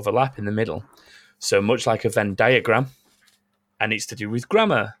sort of overlap in the middle. So much like a Venn diagram, and it's to do with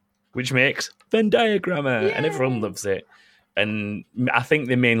grammar, which makes Venn diagrammer, and everyone loves it. And I think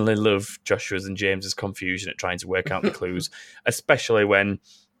they mainly love Joshua's and James's confusion at trying to work out the clues, especially when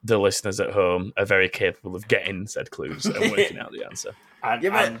the listeners at home are very capable of getting said clues and working out the answer.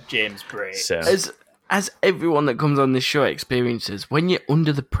 And James Bray. So, As everyone that comes on this show experiences, when you're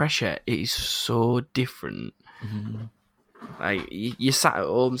under the pressure, it is so different. Mm-hmm. Like you sat at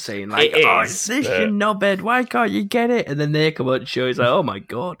home saying, like, It "Oh, is, it's this, but- you knobhead. Why can't you get it?" And then they come on the show, it's like, "Oh my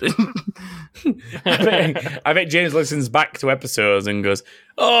god." I bet James listens back to episodes and goes,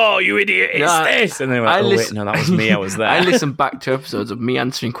 "Oh, you idiot! It's No, this!" And then went, wait, no, that was me. I was there. I listen back to episodes of me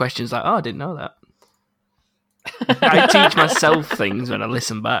answering questions like, "Oh, I didn't know that." I teach myself things when I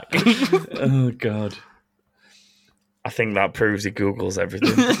listen back. Oh God! I think that proves he Googles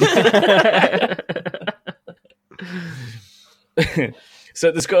everything. So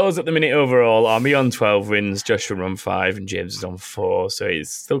the scores at the minute overall are me on 12 wins, Joshua on 5, and James is on 4. So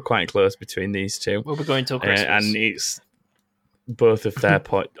it's still quite close between these two. We'll be going till Christmas. And it's both of their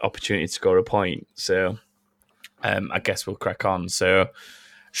opportunity to score a point. So I guess we'll crack on. So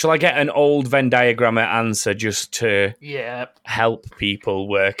shall I get an old Venn diagrammer answer just to help people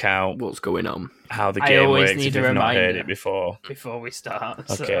work out What's going on? how the I game always works need if a you've not heard reminder. it before? Before we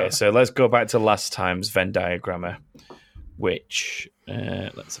start. Okay, so let's go back to last time's Venn diagrammer, which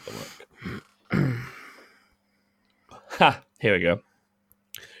let's have a look. Ha! Here we go.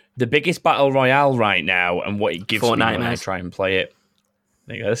 The biggest battle royale right now, and what it gives me Fortnite, when I mate. try and play it.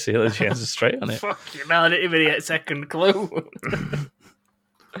 There you go. See, the chance is straight on it. Fuck you, man. I didn't even get a second clue.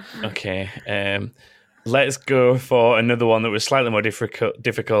 Okay, let's go for another one that was slightly more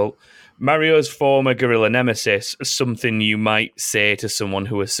difficult. Mario's former gorilla nemesis, something you might say to someone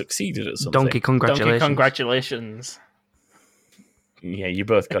who has succeeded at something. Donkey, congratulations. Donkey, congratulations. Yeah, you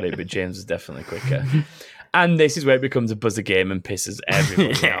both got it, but James is definitely quicker. And this is where it becomes a buzzer game and pisses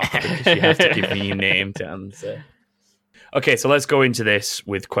everybody off because you have to give me your name to answer. Okay, so let's go into this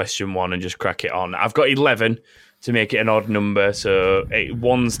with question 1 and just crack it on. I've got 11 to make it an odd number, so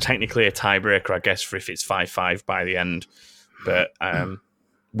one's technically a tiebreaker, I guess, for if it's 5-5 by the end. But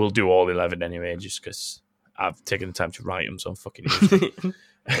we'll do all 11 anyway, just because I've taken the time to write them, so I'm fucking easy.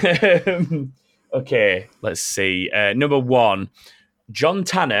 Okay, let's see. Number 1, John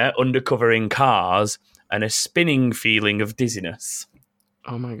Tanner undercover in Cars and a spinning feeling of dizziness.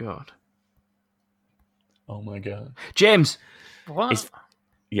 Oh my god. Oh my god. James. What?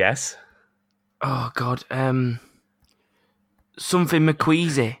 Yes? Oh god. Something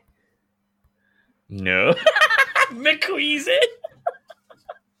McQueasy. No. McQueasy?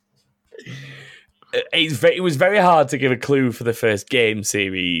 It was very hard to give a clue for the first game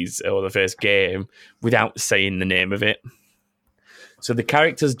series or the first game without saying the name of it. So the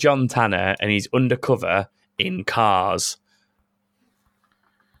character's John Tanner and he's undercover in Cars.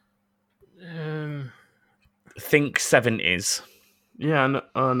 Think 70s. Yeah, no,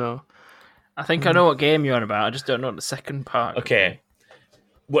 oh no. I think I know what game you're on about. I just don't know the second part. Okay.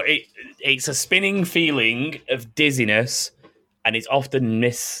 Well, it's a spinning feeling of dizziness, and it's often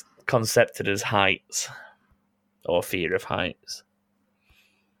misconcepted as heights or fear of heights.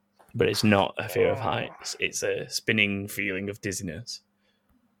 But it's not a fear of heights. It's a spinning feeling of dizziness.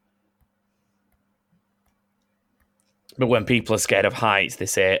 But when people are scared of heights, they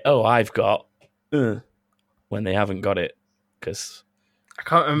say, "Oh, I've got," when they haven't got it, because I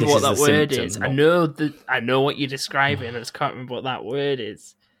can't remember This what is that the word symptom. is. I know what you're describing. I just can't remember what that word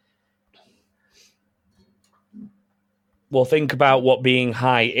is. well, think about what being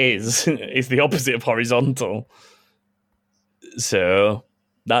high is. It's the opposite of horizontal. So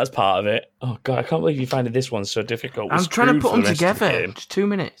that's part of it. Oh god, I can't believe you find this one so difficult. We're I'm trying to screwed put for them the rest of the together. game. Just 2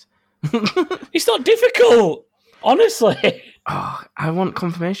 minutes. It's not difficult, honestly. Oh, I want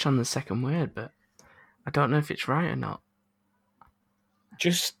confirmation on the second word, but I don't know if it's right or not.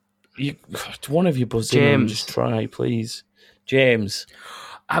 Just one of you buzz in and James. just try, please. James.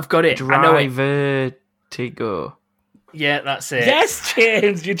 I've got it. I know it. Vertigo. Yeah, that's it. Yes,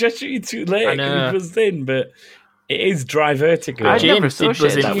 James. You're too late. I know. You buzzed in, but it is Dry Vertigo. I never James did buzz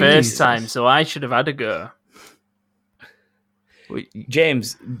associated in that with first Jesus. time, so I should have had a go.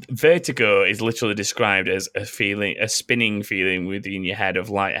 James, vertigo is literally described as a spinning feeling within your head of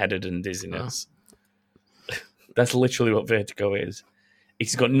lightheaded and dizziness. That's literally what vertigo is.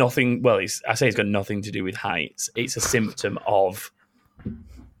 It's got nothing. Well, I say it's got nothing to do with heights. It's a symptom of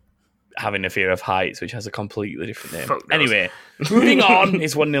having a fear of heights, which has a completely different name. Fuck knows. Anyway, moving on.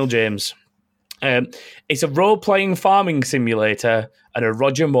 It's 1-0 James. It's a role-playing farming simulator and a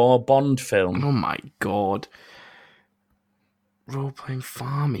Roger Moore Bond film. Oh my god. Role-playing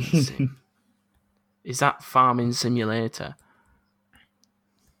farming sim. Is that farming simulator?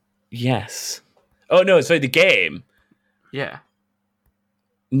 Yes. Oh no, sorry, the game. Yeah.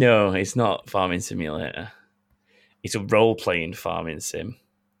 No, it's not farming simulator. It's a role-playing farming sim.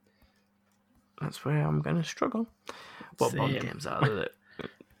 That's where I'm going to struggle. What Bond Same. games are there?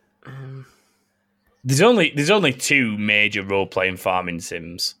 There's only 2 major role-playing farming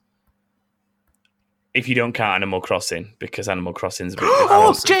sims. If you don't count Animal Crossing, because Animal Crossing's a bit different.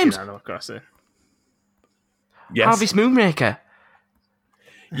 Oh, Thinking James! Animal Crossing. Yes. Harvest Moonraker.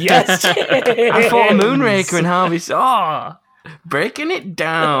 Yes. I thought Moonraker and Harvest. Oh, breaking it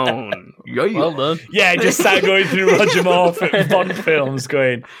down. Yeah. Well done. Yeah, just start going through Roger Moore Bond films,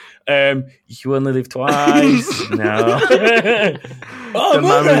 going, you only live twice. No. Oh, The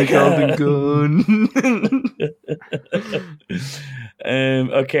man with the Moonraker. golden gun.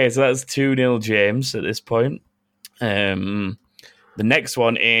 Okay, so that's 2-0 James at this point. The next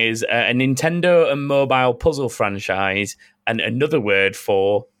one is a Nintendo and mobile puzzle franchise and another word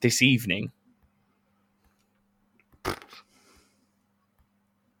for this evening.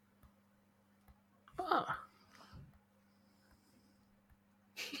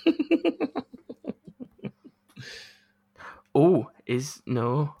 Oh, is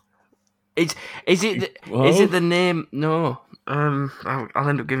it the name? No. I'll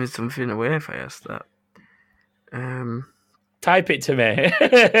end up giving something away if I ask that. Type it to me.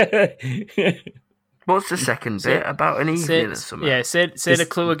 What's the second bit about an evening or something? Yeah, say the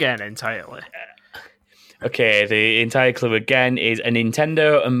clue again entirely. Okay, the entire clue again is a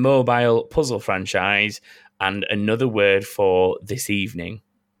Nintendo and mobile puzzle franchise and another word for this evening.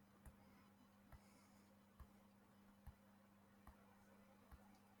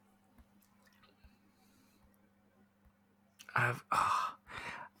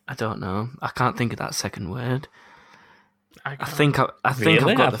 I don't know. I can't think of that second word. I can't. think Really?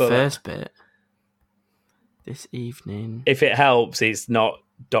 I've got I the thought first bit. This evening. If it helps, it's not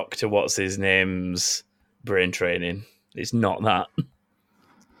Dr. What's His Name's brain training. It's not that.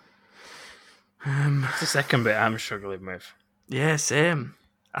 It's the second bit I'm struggling with. Yeah, same.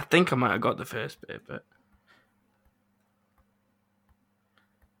 I think I might have got the first bit, but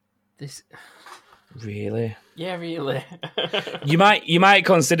This. Really? Yeah, really. You might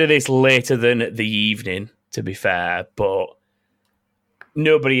consider this later than the evening, to be fair, but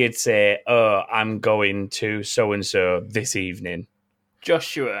nobody would say, "Oh, I'm going to so and so this evening."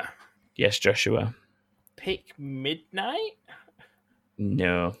 Joshua. Yes, Joshua. Pick midnight?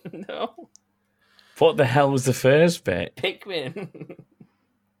 No. No. What the hell was the first bit? Pikmin.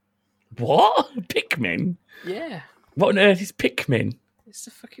 What? Pikmin? Yeah. What on earth is Pikmin? It's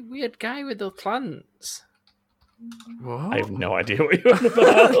the fucking weird guy with the plants. what? I have no idea what you're on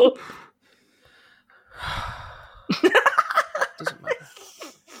about. Doesn't matter.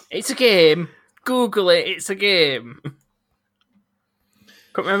 It's a game. Google it. It's a game.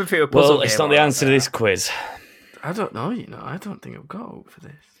 Can't remember if it was a puzzle Well, it's game not the or answer to this quiz. I don't know. I don't think I've got hope for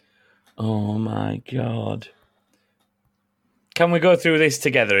this. Oh my god. Can we go through this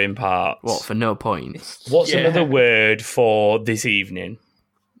together in parts? What, for no points? What's Yeah. another word for this evening?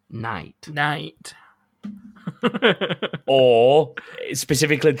 Night. Night. Or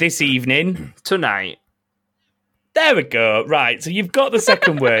specifically this evening? Tonight. There we go. Right, so you've got the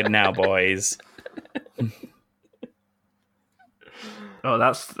second word now, boys. Oh,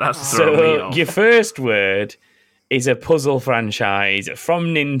 that's throwing me So off. your first word is a puzzle franchise from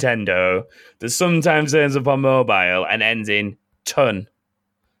Nintendo that sometimes turns up on mobile and ends in ton.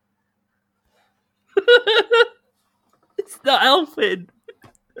 It's not helping.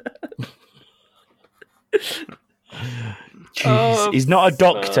 Jeez. He's not a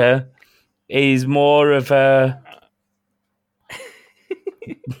doctor. He's more of a...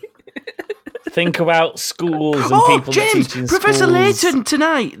 Think about schools and people that teach in Professor schools. Layton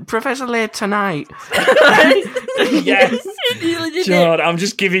tonight. Professor Layton tonight. Yes. John, I'm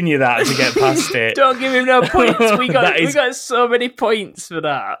just giving you that to get past it. Don't give him no points. We That is- got so many points for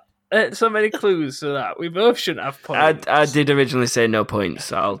that. So many clues for that. We both shouldn't have points. I did originally say no points,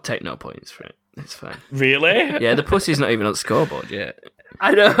 so I'll take no points for it. It's fine. Really? Yeah, the pussy's not even on the scoreboard yet.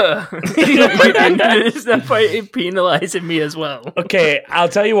 I know. There's no point in penalising me as well. Okay, I'll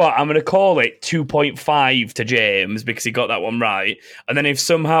tell you what, I'm going to call it 2.5 to James because he got that one right. And then if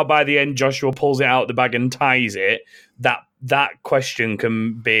somehow by the end Joshua pulls it out of the bag and ties it, that question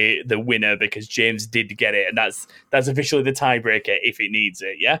can be the winner because James did get it. And that's officially the tiebreaker if it needs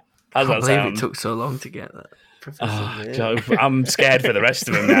it, yeah? How's I that believe sound? it took so long to get that. Oh, God, I'm scared for the rest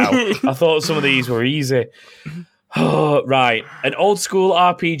of them now. I thought some of these were easy. Oh, right. An old school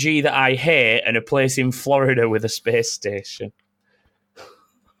RPG that I hate and a place in Florida with a space station.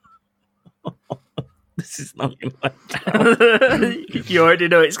 This is not going to You already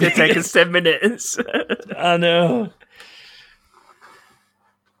know it's going to take us 10 minutes. I know.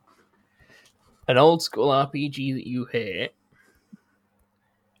 An old school RPG that you hate.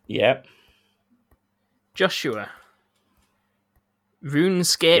 Yep. Joshua.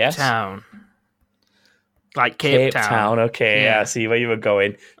 RuneScape Yes. Town. Like Cape Town. Okay, Yeah. I see where you were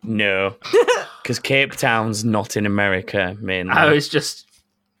going. No. Because Cape Town's not in America, mainly. I was just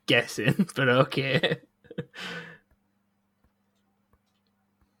guessing, but okay.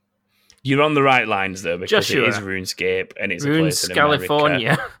 You're on the right lines, though, because Joshua. it is RuneScape and it's a Runes, place in America.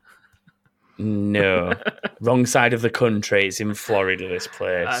 California. No. Wrong side of the country. It's in Florida, this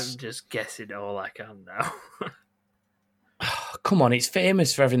place. I'm just guessing all I can now. Oh, come on, it's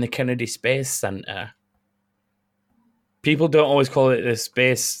famous for having the Kennedy Space Center. People don't always call it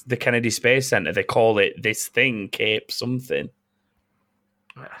the Kennedy Space Center. They call it this thing, Cape something.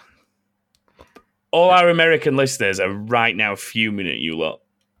 All our American listeners are right now fuming at you lot.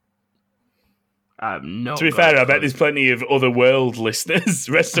 I'm not. To be fair, I bet there's plenty of other world listeners,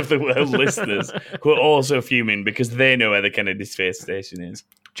 rest of the world listeners, who are also fuming because they know where the Kennedy Space Station is.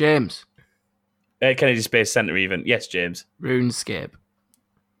 James. Kennedy Space Center, even. Yes, James. RuneScape.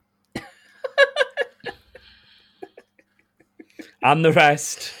 And the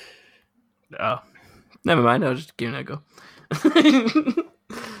rest. Oh, never mind. I'll just give it a go.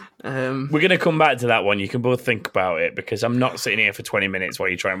 We're going to come back to that one. You can both think about it because I'm not sitting here for 20 minutes while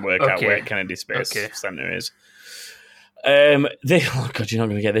you try and work out Okay. where Kennedy Space Okay. Center is. Oh God, you're not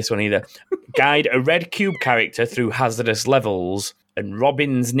going to get this one either. Guide a red cube character through hazardous levels and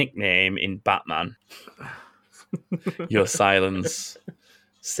Robin's nickname in Batman. Your silence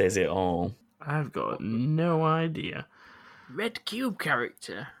says it all. I've got no idea. Red Cube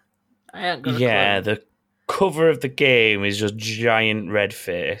character. I ain't got a Yeah, clue. the cover of the game is just giant red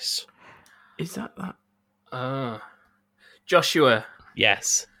face. Is that? Joshua.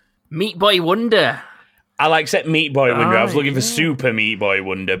 Yes. Meat Boy Wonder. I'll accept Meat Boy Wonder. I was looking for yeah. Super Meat Boy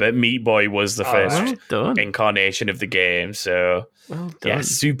Wonder, but Meat Boy was the first Well done. incarnation of the game. So, Well done. yeah,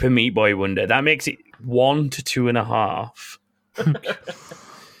 Super Meat Boy Wonder. That makes it 1 to 2.5.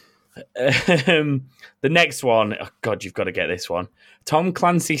 The next one, oh God, you've got to get this one. Tom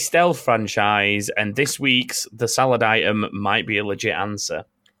Clancy Stealth franchise, and this week's the salad item might be a legit answer.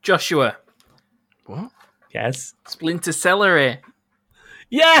 Joshua. What? Yes. Splinter Celery.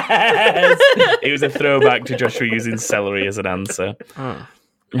 Yes! It was a throwback to Joshua using celery as an answer. Oh.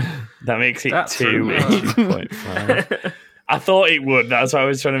 That makes it That's 2.5. I thought it would. That's why I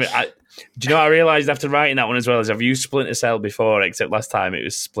was trying to. Do you know what I realised after writing that one as well? Is I've used Splinter Cell before, except last time it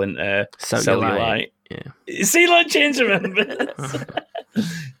was Splinter Cellulite. Yeah. See, like, James remembers.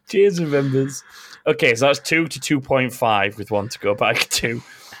 James remembers. Okay, so that's 2 to 2.5 with one to go back to.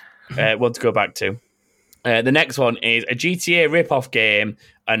 The next one is a GTA rip-off game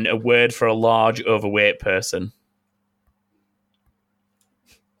and a word for a large, overweight person.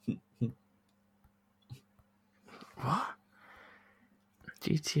 What?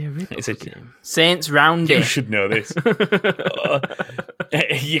 GTA rip It's a- game. Saints Roundy. You should know this.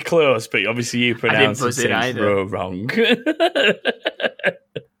 You're close, but obviously you pronounce buzz it in either. Row wrong. I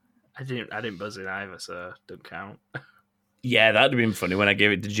didn't buzz in either, so don't count. Yeah, that'd have been funny when I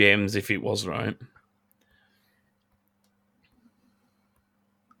gave it to James if it was right.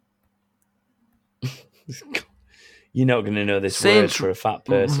 You're not going to know this word Saints for a fat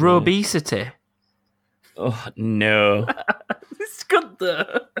person. are you? Robesity. Oh, no. It's good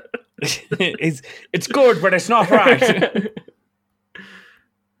though. It's good, but it's not right.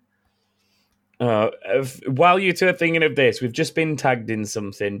 While you two are thinking of this, we've just been tagged in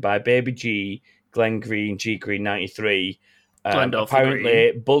something by Baby G, Glenn Green, G Green 93.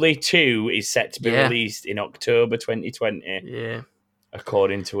 Apparently, Bully 2 is set to be released in October 2020. Yeah.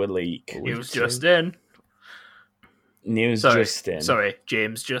 According to a leak. News just in. Just in. Sorry,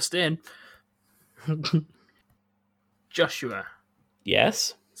 James just in. Joshua.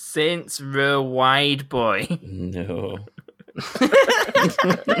 Yes? Saints Row Wide Boy. No.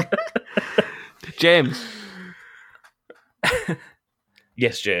 James.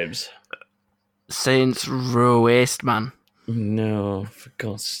 Yes, James. Saints Row Waste Man. No, for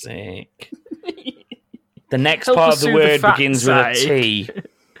God's sake. The next Help part us of the through word the fact begins side. with a T.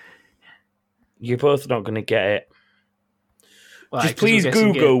 You're both not going to get it. Why? Just 'Cause we're please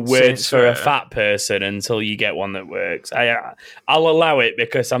guessing Google it's words Saints for a Row. fat person until you get one that works. I'll allow it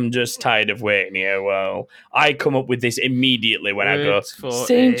because I'm just tired of waiting here. Well, I come up with this immediately when Words I go, for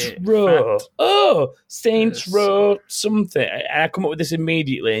Saints a Row. fat Oh, Saints person. Row something. And I come up with this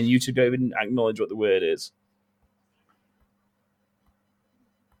immediately and you two don't even acknowledge what the word is.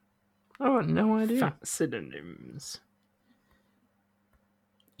 Oh, no idea. Fat synonyms.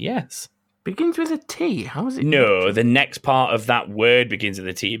 Yes. Begins with a T. How is it? No, the next part of that word begins with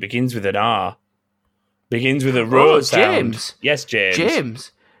a T. It begins with an R. Begins with a row sound. James. Yes, James.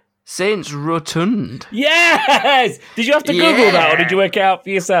 James. Saints Rotund. Yes! Did you have to Google that or did you work it out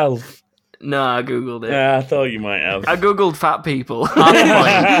for yourself? No, I googled it. I thought you might have. I googled fat people.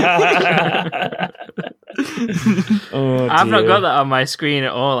 Oh, I've not dear. got that on my screen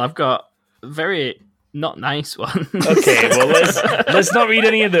at all. I've got a very not nice one. Okay, well let's not read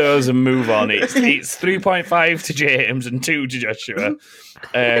any of those and move on. It's 3.5 to James and 2 to Joshua.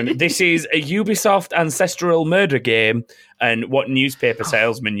 This is a Ubisoft ancestral murder game, and what newspaper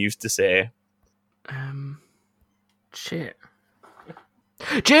salesman used to say. Shit.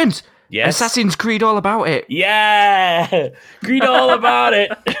 James. Yes. Assassin's Creed all about it. Yeah, read all about it.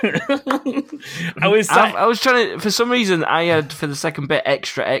 I was trying to, for some reason, I had for the second bit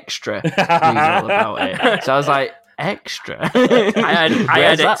extra. Read all about it. So I was like, extra. I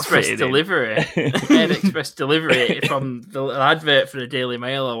had that express fitting in? delivery. I had express delivery from the advert for the Daily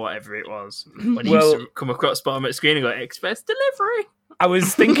Mail or whatever it was. When he used to come across the bottom of the screen and go, express delivery. I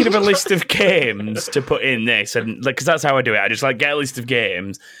was thinking of a list of games to put in this, and because that's how I do it. I just get a list of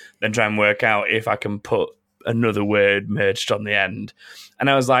games, then try and work out if I can put another word merged on the end. And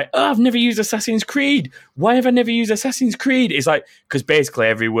I was like, oh, I've never used Assassin's Creed. Why have I never used Assassin's Creed? It's because basically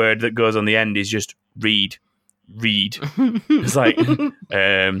every word that goes on the end is just read. It's like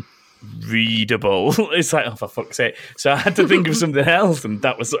readable. It's like, oh, for fuck's sake. So I had to think of something else, and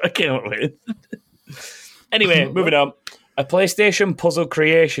that was what I came up with. Anyway, moving on. A PlayStation puzzle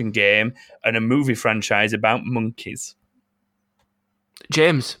creation game and a movie franchise about monkeys.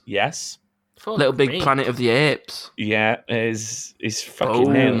 James. Yes. Fuck Little Big me. Planet of the Apes. Yeah, he's fucking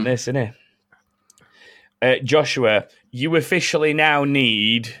Boom. nailing this, isn't he? Joshua, you officially now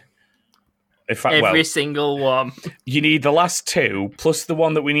need... In fact, Every single one. you need the last two, plus the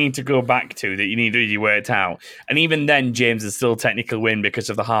one that we need to go back to that you need really worked out. And even then, James is still technically win because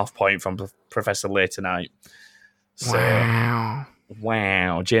of the half point from Professor Lay tonight. So,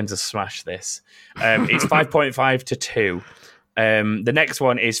 wow, James has smashed this. It's 5.5 to 2. The next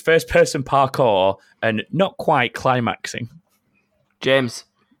one is first-person parkour and not quite climaxing. James.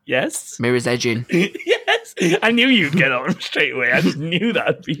 Yes? Mirror's Edging. Yes! I knew you'd get on straight away. I just knew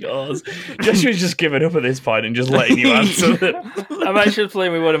that'd be yours. Joshua's just given up at this point and just letting you answer them. I'm actually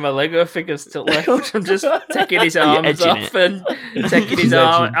playing with one of my Lego figures to left. I'm just taking his arms edging off and taking his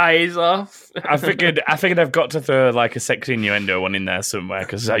eyes off. I figured I've got to throw a sexy innuendo one in there somewhere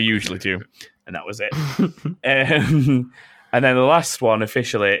because I usually do, and that was it. And then the last one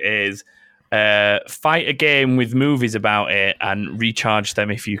officially is fight a game with movies about it and recharge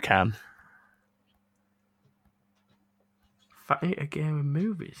them if you can. Fight a game of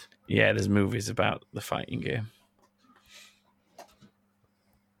movies. Yeah, there's movies about the fighting game.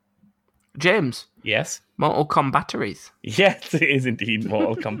 James. Yes. Mortal Kombat batteries. Yes, it is indeed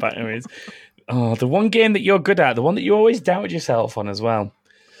Mortal Kombat. It is. Oh, the one game that you're good at, the one that you always doubted yourself on as well.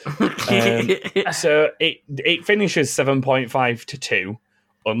 So it finishes 7.5 to 2,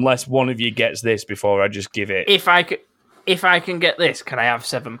 unless one of you gets this before I just give it. If I can get this, can I have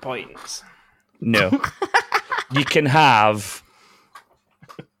 7 points? No. You can have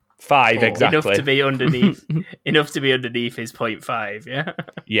 5 exactly. Enough to be underneath. Enough to be underneath his 0.5. Yeah.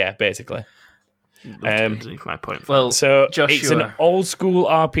 Yeah, basically. My point. Well, So Joshua. it's an old school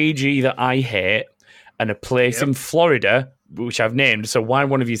RPG that I hate, and a place in Florida, which I've named. So why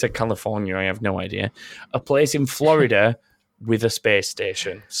one of you said California, I have no idea. A place in Florida with a space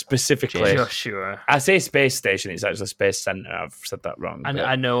station. Specifically, Joshua. I say space station, it's actually Space Center. I've said that wrong.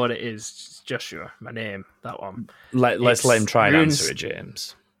 I know what it is. It's Joshua, my name, that one. Let's let him try and answer it,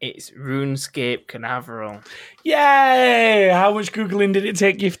 James. It's RuneScape Canaveral. Yay! How much Googling did it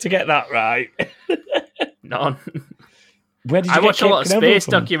take you to get that right? None. Where did you I watch a lot of space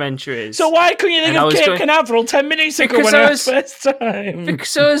from? documentaries. So why couldn't you think of Cape Canaveral 10 minutes ago when I was first time?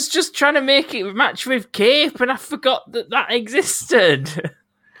 Because I was just trying to make it match with Cape and I forgot that existed.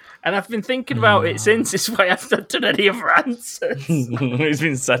 And I've been thinking about it since. It's why I've not done any other answers. It's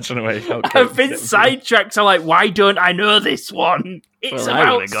been such an away. I've been sidetracked. I'm like, why don't I know this one? It's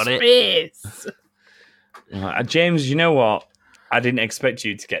about space. James, you know what? I didn't expect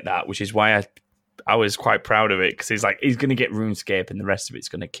you to get that, which is why I was quite proud of it, because he's going to get RuneScape and the rest of it's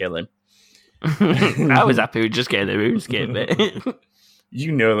going to kill him. I was happy with just getting the RuneScape bit.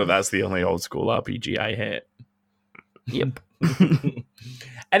 You know that's the only old school RPG I hate. Yep.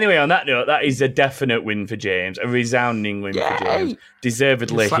 Anyway, on that note, that is a definite win for James. A resounding win for James.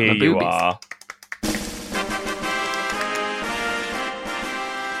 Deservedly, here you are.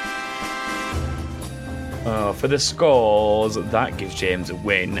 For the scores, that gives James a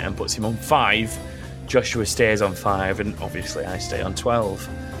win and puts him on 5. Joshua stays on 5, and obviously I stay on 12.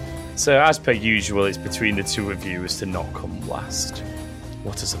 So, as per usual, it's between the two of you as to not come last.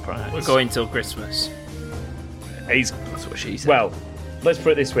 What a surprise. We're going till Christmas. That's what she said. Well, let's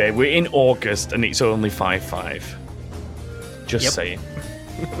put it this way. We're in August, and it's only 5-5. Just saying.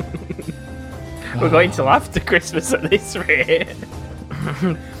 We're going till after Christmas at this rate.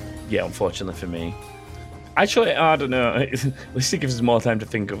 Yeah, unfortunately for me. Actually, I don't know. At least it gives us more time to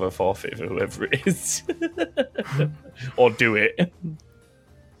think of a forfeit for whoever it is. Or do it.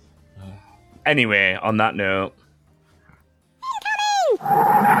 Anyway, on that note.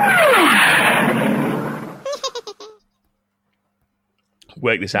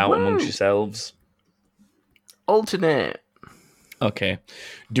 Work this out amongst yourselves. Alternate. Okay.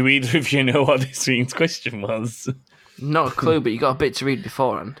 Do either of you know what this week's question was? Not a clue, but you got a bit to read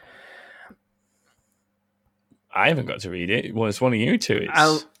beforehand. I haven't got to read it. Well, it's one of you two.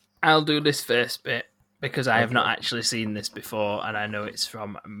 I'll do this first bit because I have not actually seen this before, and I know it's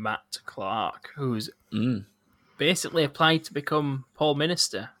from Matt Clark, who's basically applied to become Paul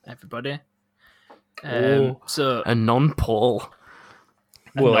Minister. Everybody, so a non-Paul.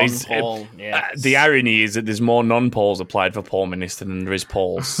 Well, non-Paul, yes. The irony is that there's more non-Pauls applied for Paul Minister than there is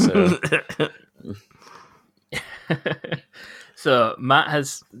Pauls. So. So Matt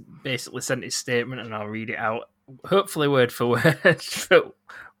has basically sent his statement, and I'll read it out. Hopefully word for word, but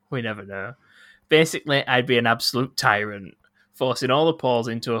we never know. Basically, I'd be an absolute tyrant, forcing all the Pauls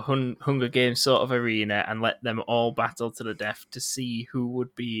into a Hunger Games sort of arena and let them all battle to the death to see who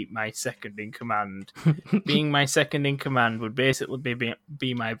would be my second in command. Being my second in command would basically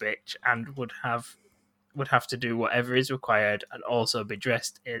be my bitch and would have to do whatever is required and also be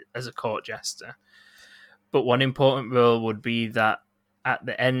dressed as a court jester. But one important rule would be that at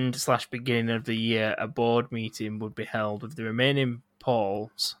the end/beginning of the year, a board meeting would be held with the remaining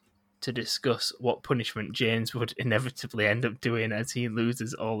Pauls to discuss what punishment James would inevitably end up doing as he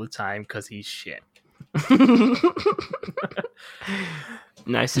loses all the time because he's shit.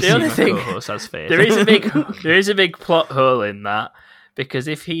 Nice to see my co-host has faith. There is a big plot hole in that, because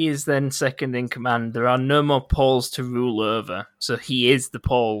if he is then second in command, there are no more Pauls to rule over. So he is the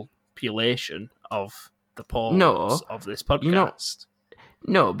Paul population of the Pauls of this podcast.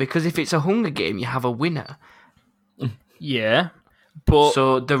 No, because if it's a Hunger Game, you have a winner. Yeah, but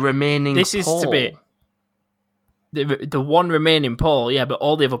so the remaining this Paul... is to be the one remaining Paul. Yeah, but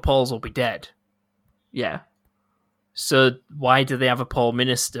all the other Pauls will be dead. Yeah. So why do they have a Paul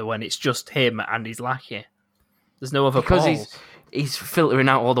Minister when it's just him and his lackey? There's no other Pauls. Because he's filtering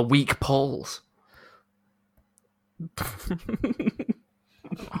out all the weak Pauls.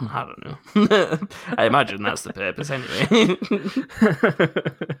 I don't know. I imagine that's the purpose anyway.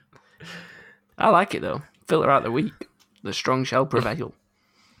 I like it though. Filter out the weak. The strong shall prevail.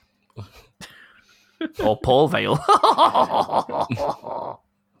 Or Paul Vale.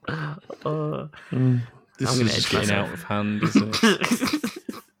 This is just getting out of hand, isn't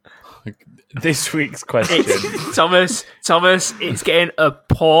it? This week's question. Thomas, it's getting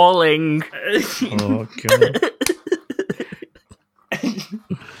appalling. Oh, God.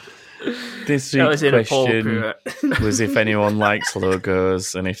 This week's question was if anyone likes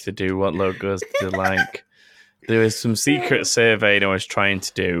logos and if they do, what logos they like. There was some secret survey I was trying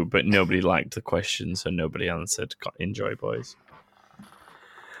to do, but nobody liked the question, so nobody answered. Enjoy, boys.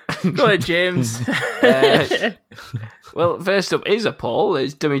 Go ahead, James. Well, first up is a poll.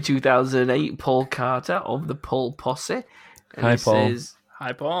 It's dummy 2008 Paul Carter of the Paul Posse. And Hi, it Paul.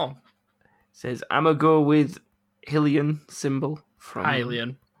 Hi, Paul. Says, I'm going to go with Hylian symbol from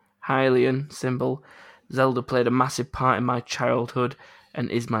Hylian symbol. Zelda played a massive part in my childhood and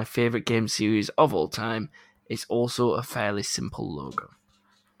is my favourite game series of all time. It's also a fairly simple logo.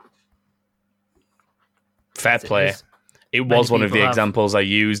 Fair Yes, it play. is. It Many was one of the people have. examples I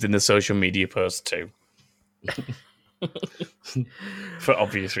used in the social media post too. For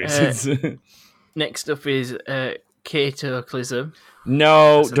obvious reasons. Next up is Cataclysm.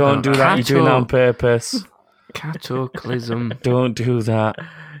 No, That's don't do another- that. You're doing that on purpose. Cataclysm. Don't do that.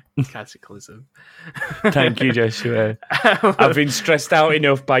 Cataclysm. Thank you, Joshua. I've been stressed out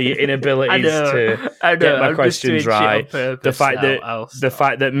enough by your inabilities to I know, get my I'm just questions doing shit right. on purpose The fact now. I'll the stop.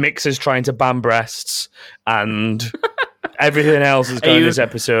 fact that Mix is trying to ban breasts and everything else is Are going in you- this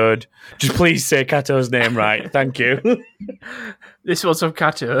episode. Just please say Kato's name right. Thank you. This one's from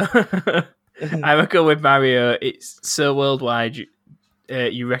Kato. I'm gonna go with Mario. It's so worldwide,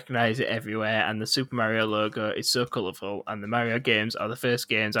 you recognise it everywhere, and the Super Mario logo is so colourful. And the Mario games are the first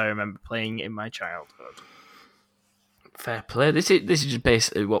games I remember playing in my childhood. Fair play. This is just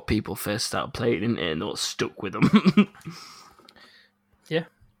basically what people first started playing, isn't it? And what stuck with them.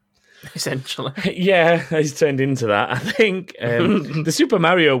 Essentially, Yeah, it's turned into that. I think the Super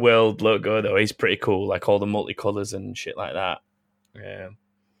Mario World logo though is pretty cool, like all the multicolours and shit like that. Yeah.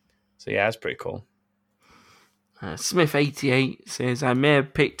 So yeah, it's pretty cool. Smith88 says, I may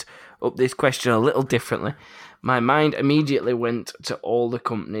have picked up this question a little differently. My mind immediately went to all the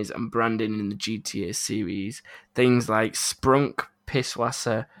companies and branding in the GTA series. Things like Sprunk,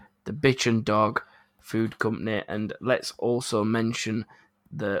 Pisswasser, The Bitch and Dog Food Company, and let's also mention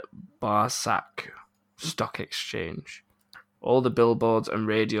the Barsac Stock Exchange. All the billboards and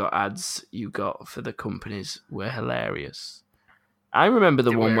radio ads you got for the companies were hilarious. I remember the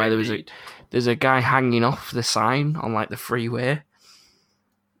They one were where indeed. there's a guy hanging off the sign on like the freeway.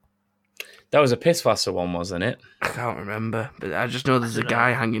 That was a Pisswasser one, wasn't it? I can't remember, but I just know there's a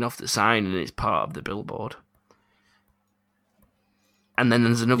guy hanging off the sign and it's part of the billboard. And then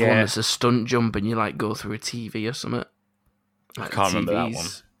there's another one Yeah. that's a stunt jump and you like go through a TV or something. I Like, can't the remember that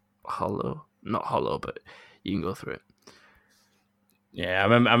TV's hollow. Not hollow, but you can go through it. Yeah, I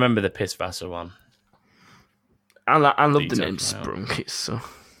remember the Pisswasser one. I love the These name are- Sprunk. It's so...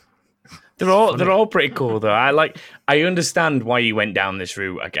 They're all pretty cool though. I understand why you went down this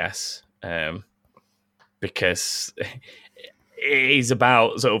route, I guess, because it is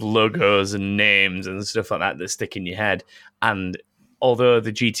about sort of logos and names and stuff like that that stick in your head. And although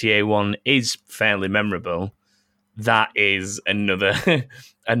the GTA one is fairly memorable, that is another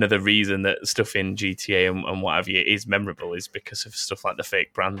another reason that stuff in GTA and what have you is memorable is because of stuff like the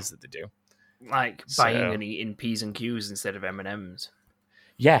fake brands that they do. like So- buying and eating P's and Q's instead of M&Ms.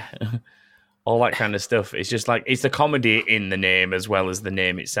 Yeah. All that kind of stuff. It's just like it's the comedy in the name as well as the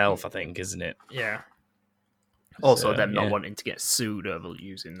name itself, I think, isn't it? Yeah. Also, So, them not yeah. wanting to get sued over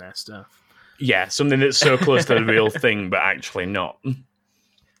using their stuff. Yeah, something that's so close to the real thing, but actually not.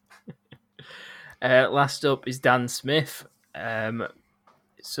 Last up is Dan Smith.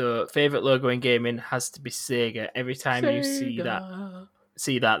 So, favorite logo in gaming has to be Sega. Every time you see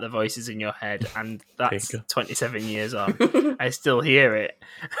that, the voice is in your head, and that's Sega. 27 years on. I still hear it.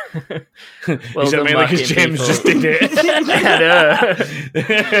 Is that done, mainly because marketing James people. just did it? I know.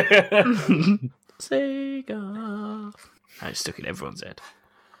 Sega. It's stuck in everyone's head.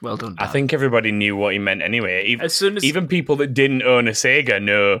 Well done, Dan. I think everybody knew what he meant anyway. As soon as Even people that didn't own a Sega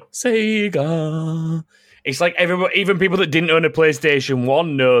know Sega. It's like everybody, even people that didn't own a PlayStation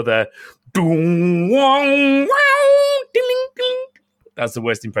 1 know the boom, wong, wow, ding, ding. That's the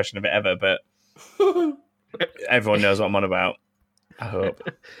worst impression of it ever, but everyone knows what I'm on about. I hope.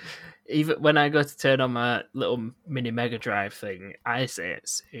 even when I go to turn on my little mini Mega Drive thing, I say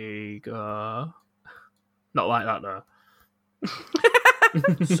it's Sega. Not like that though.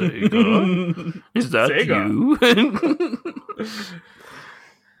 Sega. Is that Sega. you?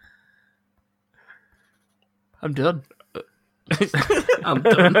 I'm done. I'm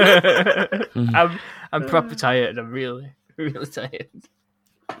done. I'm proper tired. I'm really tired.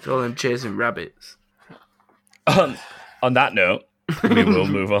 So I'm chasing rabbits. On that note, we will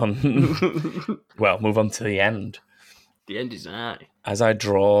move on. Well, move on to the end. The end is nigh. As I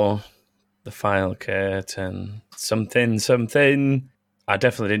draw the final curtain, something. I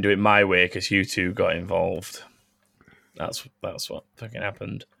definitely didn't do it my way because you two got involved. That's what fucking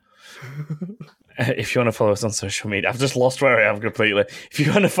happened. If you want to follow us on social media, I've just lost where I am completely. If you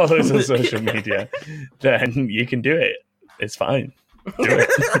want to follow us on social media, then you can do it. It's fine. Do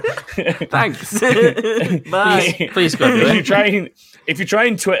it. Thanks. Bye. Please go do if it. you try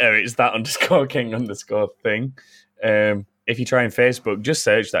and Twitter, it's that _king_thing. if you try on Facebook, just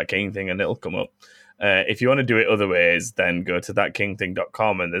search That King Thing and it'll come up. If you want to do it other ways, then go to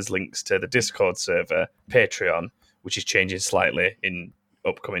thatkingthing.com and there's links to the Discord server, Patreon, which is changing slightly in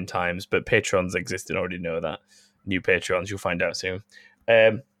upcoming times, but Patreons exist and already know that. New Patreons, you'll find out soon.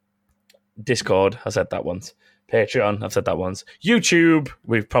 Discord, I said that once. Patreon, I've said that once. YouTube,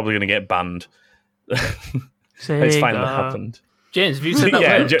 we're probably going to get banned. It's finally happened. James, have you said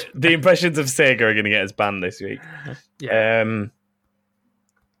that word? The impressions of Sega are going to get us banned this week. Yeah.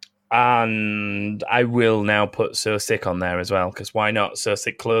 And I will now put So Sick on there as well, because why not?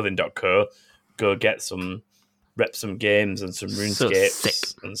 SoSickClothing.co. Go get rep some games and some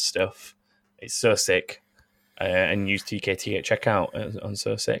RuneScapes and stuff. It's So Sick. And use TKT at checkout on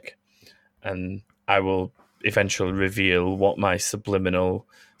So Sick. And I will eventually reveal what my subliminal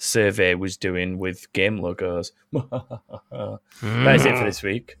survey was doing with game logos. That's it for this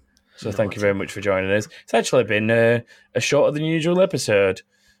week. So thank you very much for joining us. It's actually been a shorter than usual episode.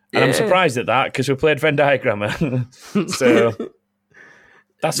 And I'm surprised at that because we played Venn Diagrammer. So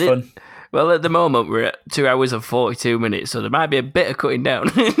that's fun. Well, at the moment, we're at 2 hours and 42 minutes, so there might be a bit of cutting down.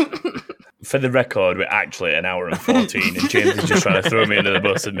 For the record, we're actually an hour and 14, and James is just trying to throw me under the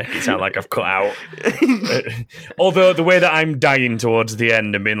bus and make it sound like I've cut out. Although the way that I'm dying towards the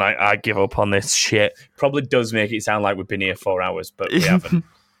end and being like, I give up on this shit, probably does make it sound like we've been here 4 hours, but we haven't.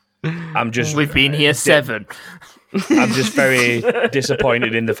 We've been here 7. I'm just very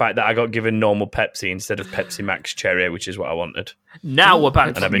disappointed in the fact that I got given normal Pepsi instead of Pepsi Max Cherry, which is what I wanted. Now we're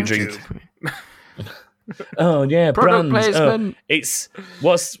back. And I've been drinking. Oh yeah, Product brands. placement. It's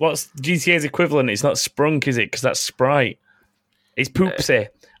what's GTA's equivalent? It's not Sprunk, is it? Because that's Sprite. It's Poopsie.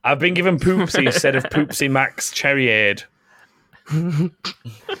 I've been given Poopsie instead of Poopsie Max Cherryade.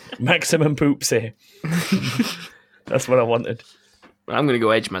 Maximum Poopsie. That's what I wanted. I'm going to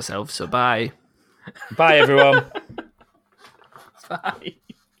go edge myself, so bye. Bye, everyone. Bye.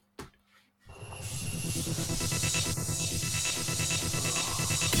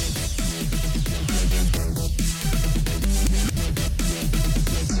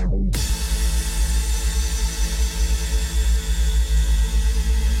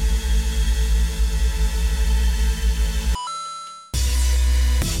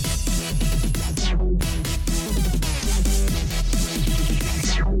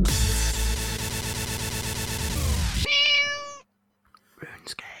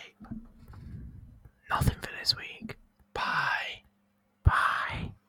 RuneScape.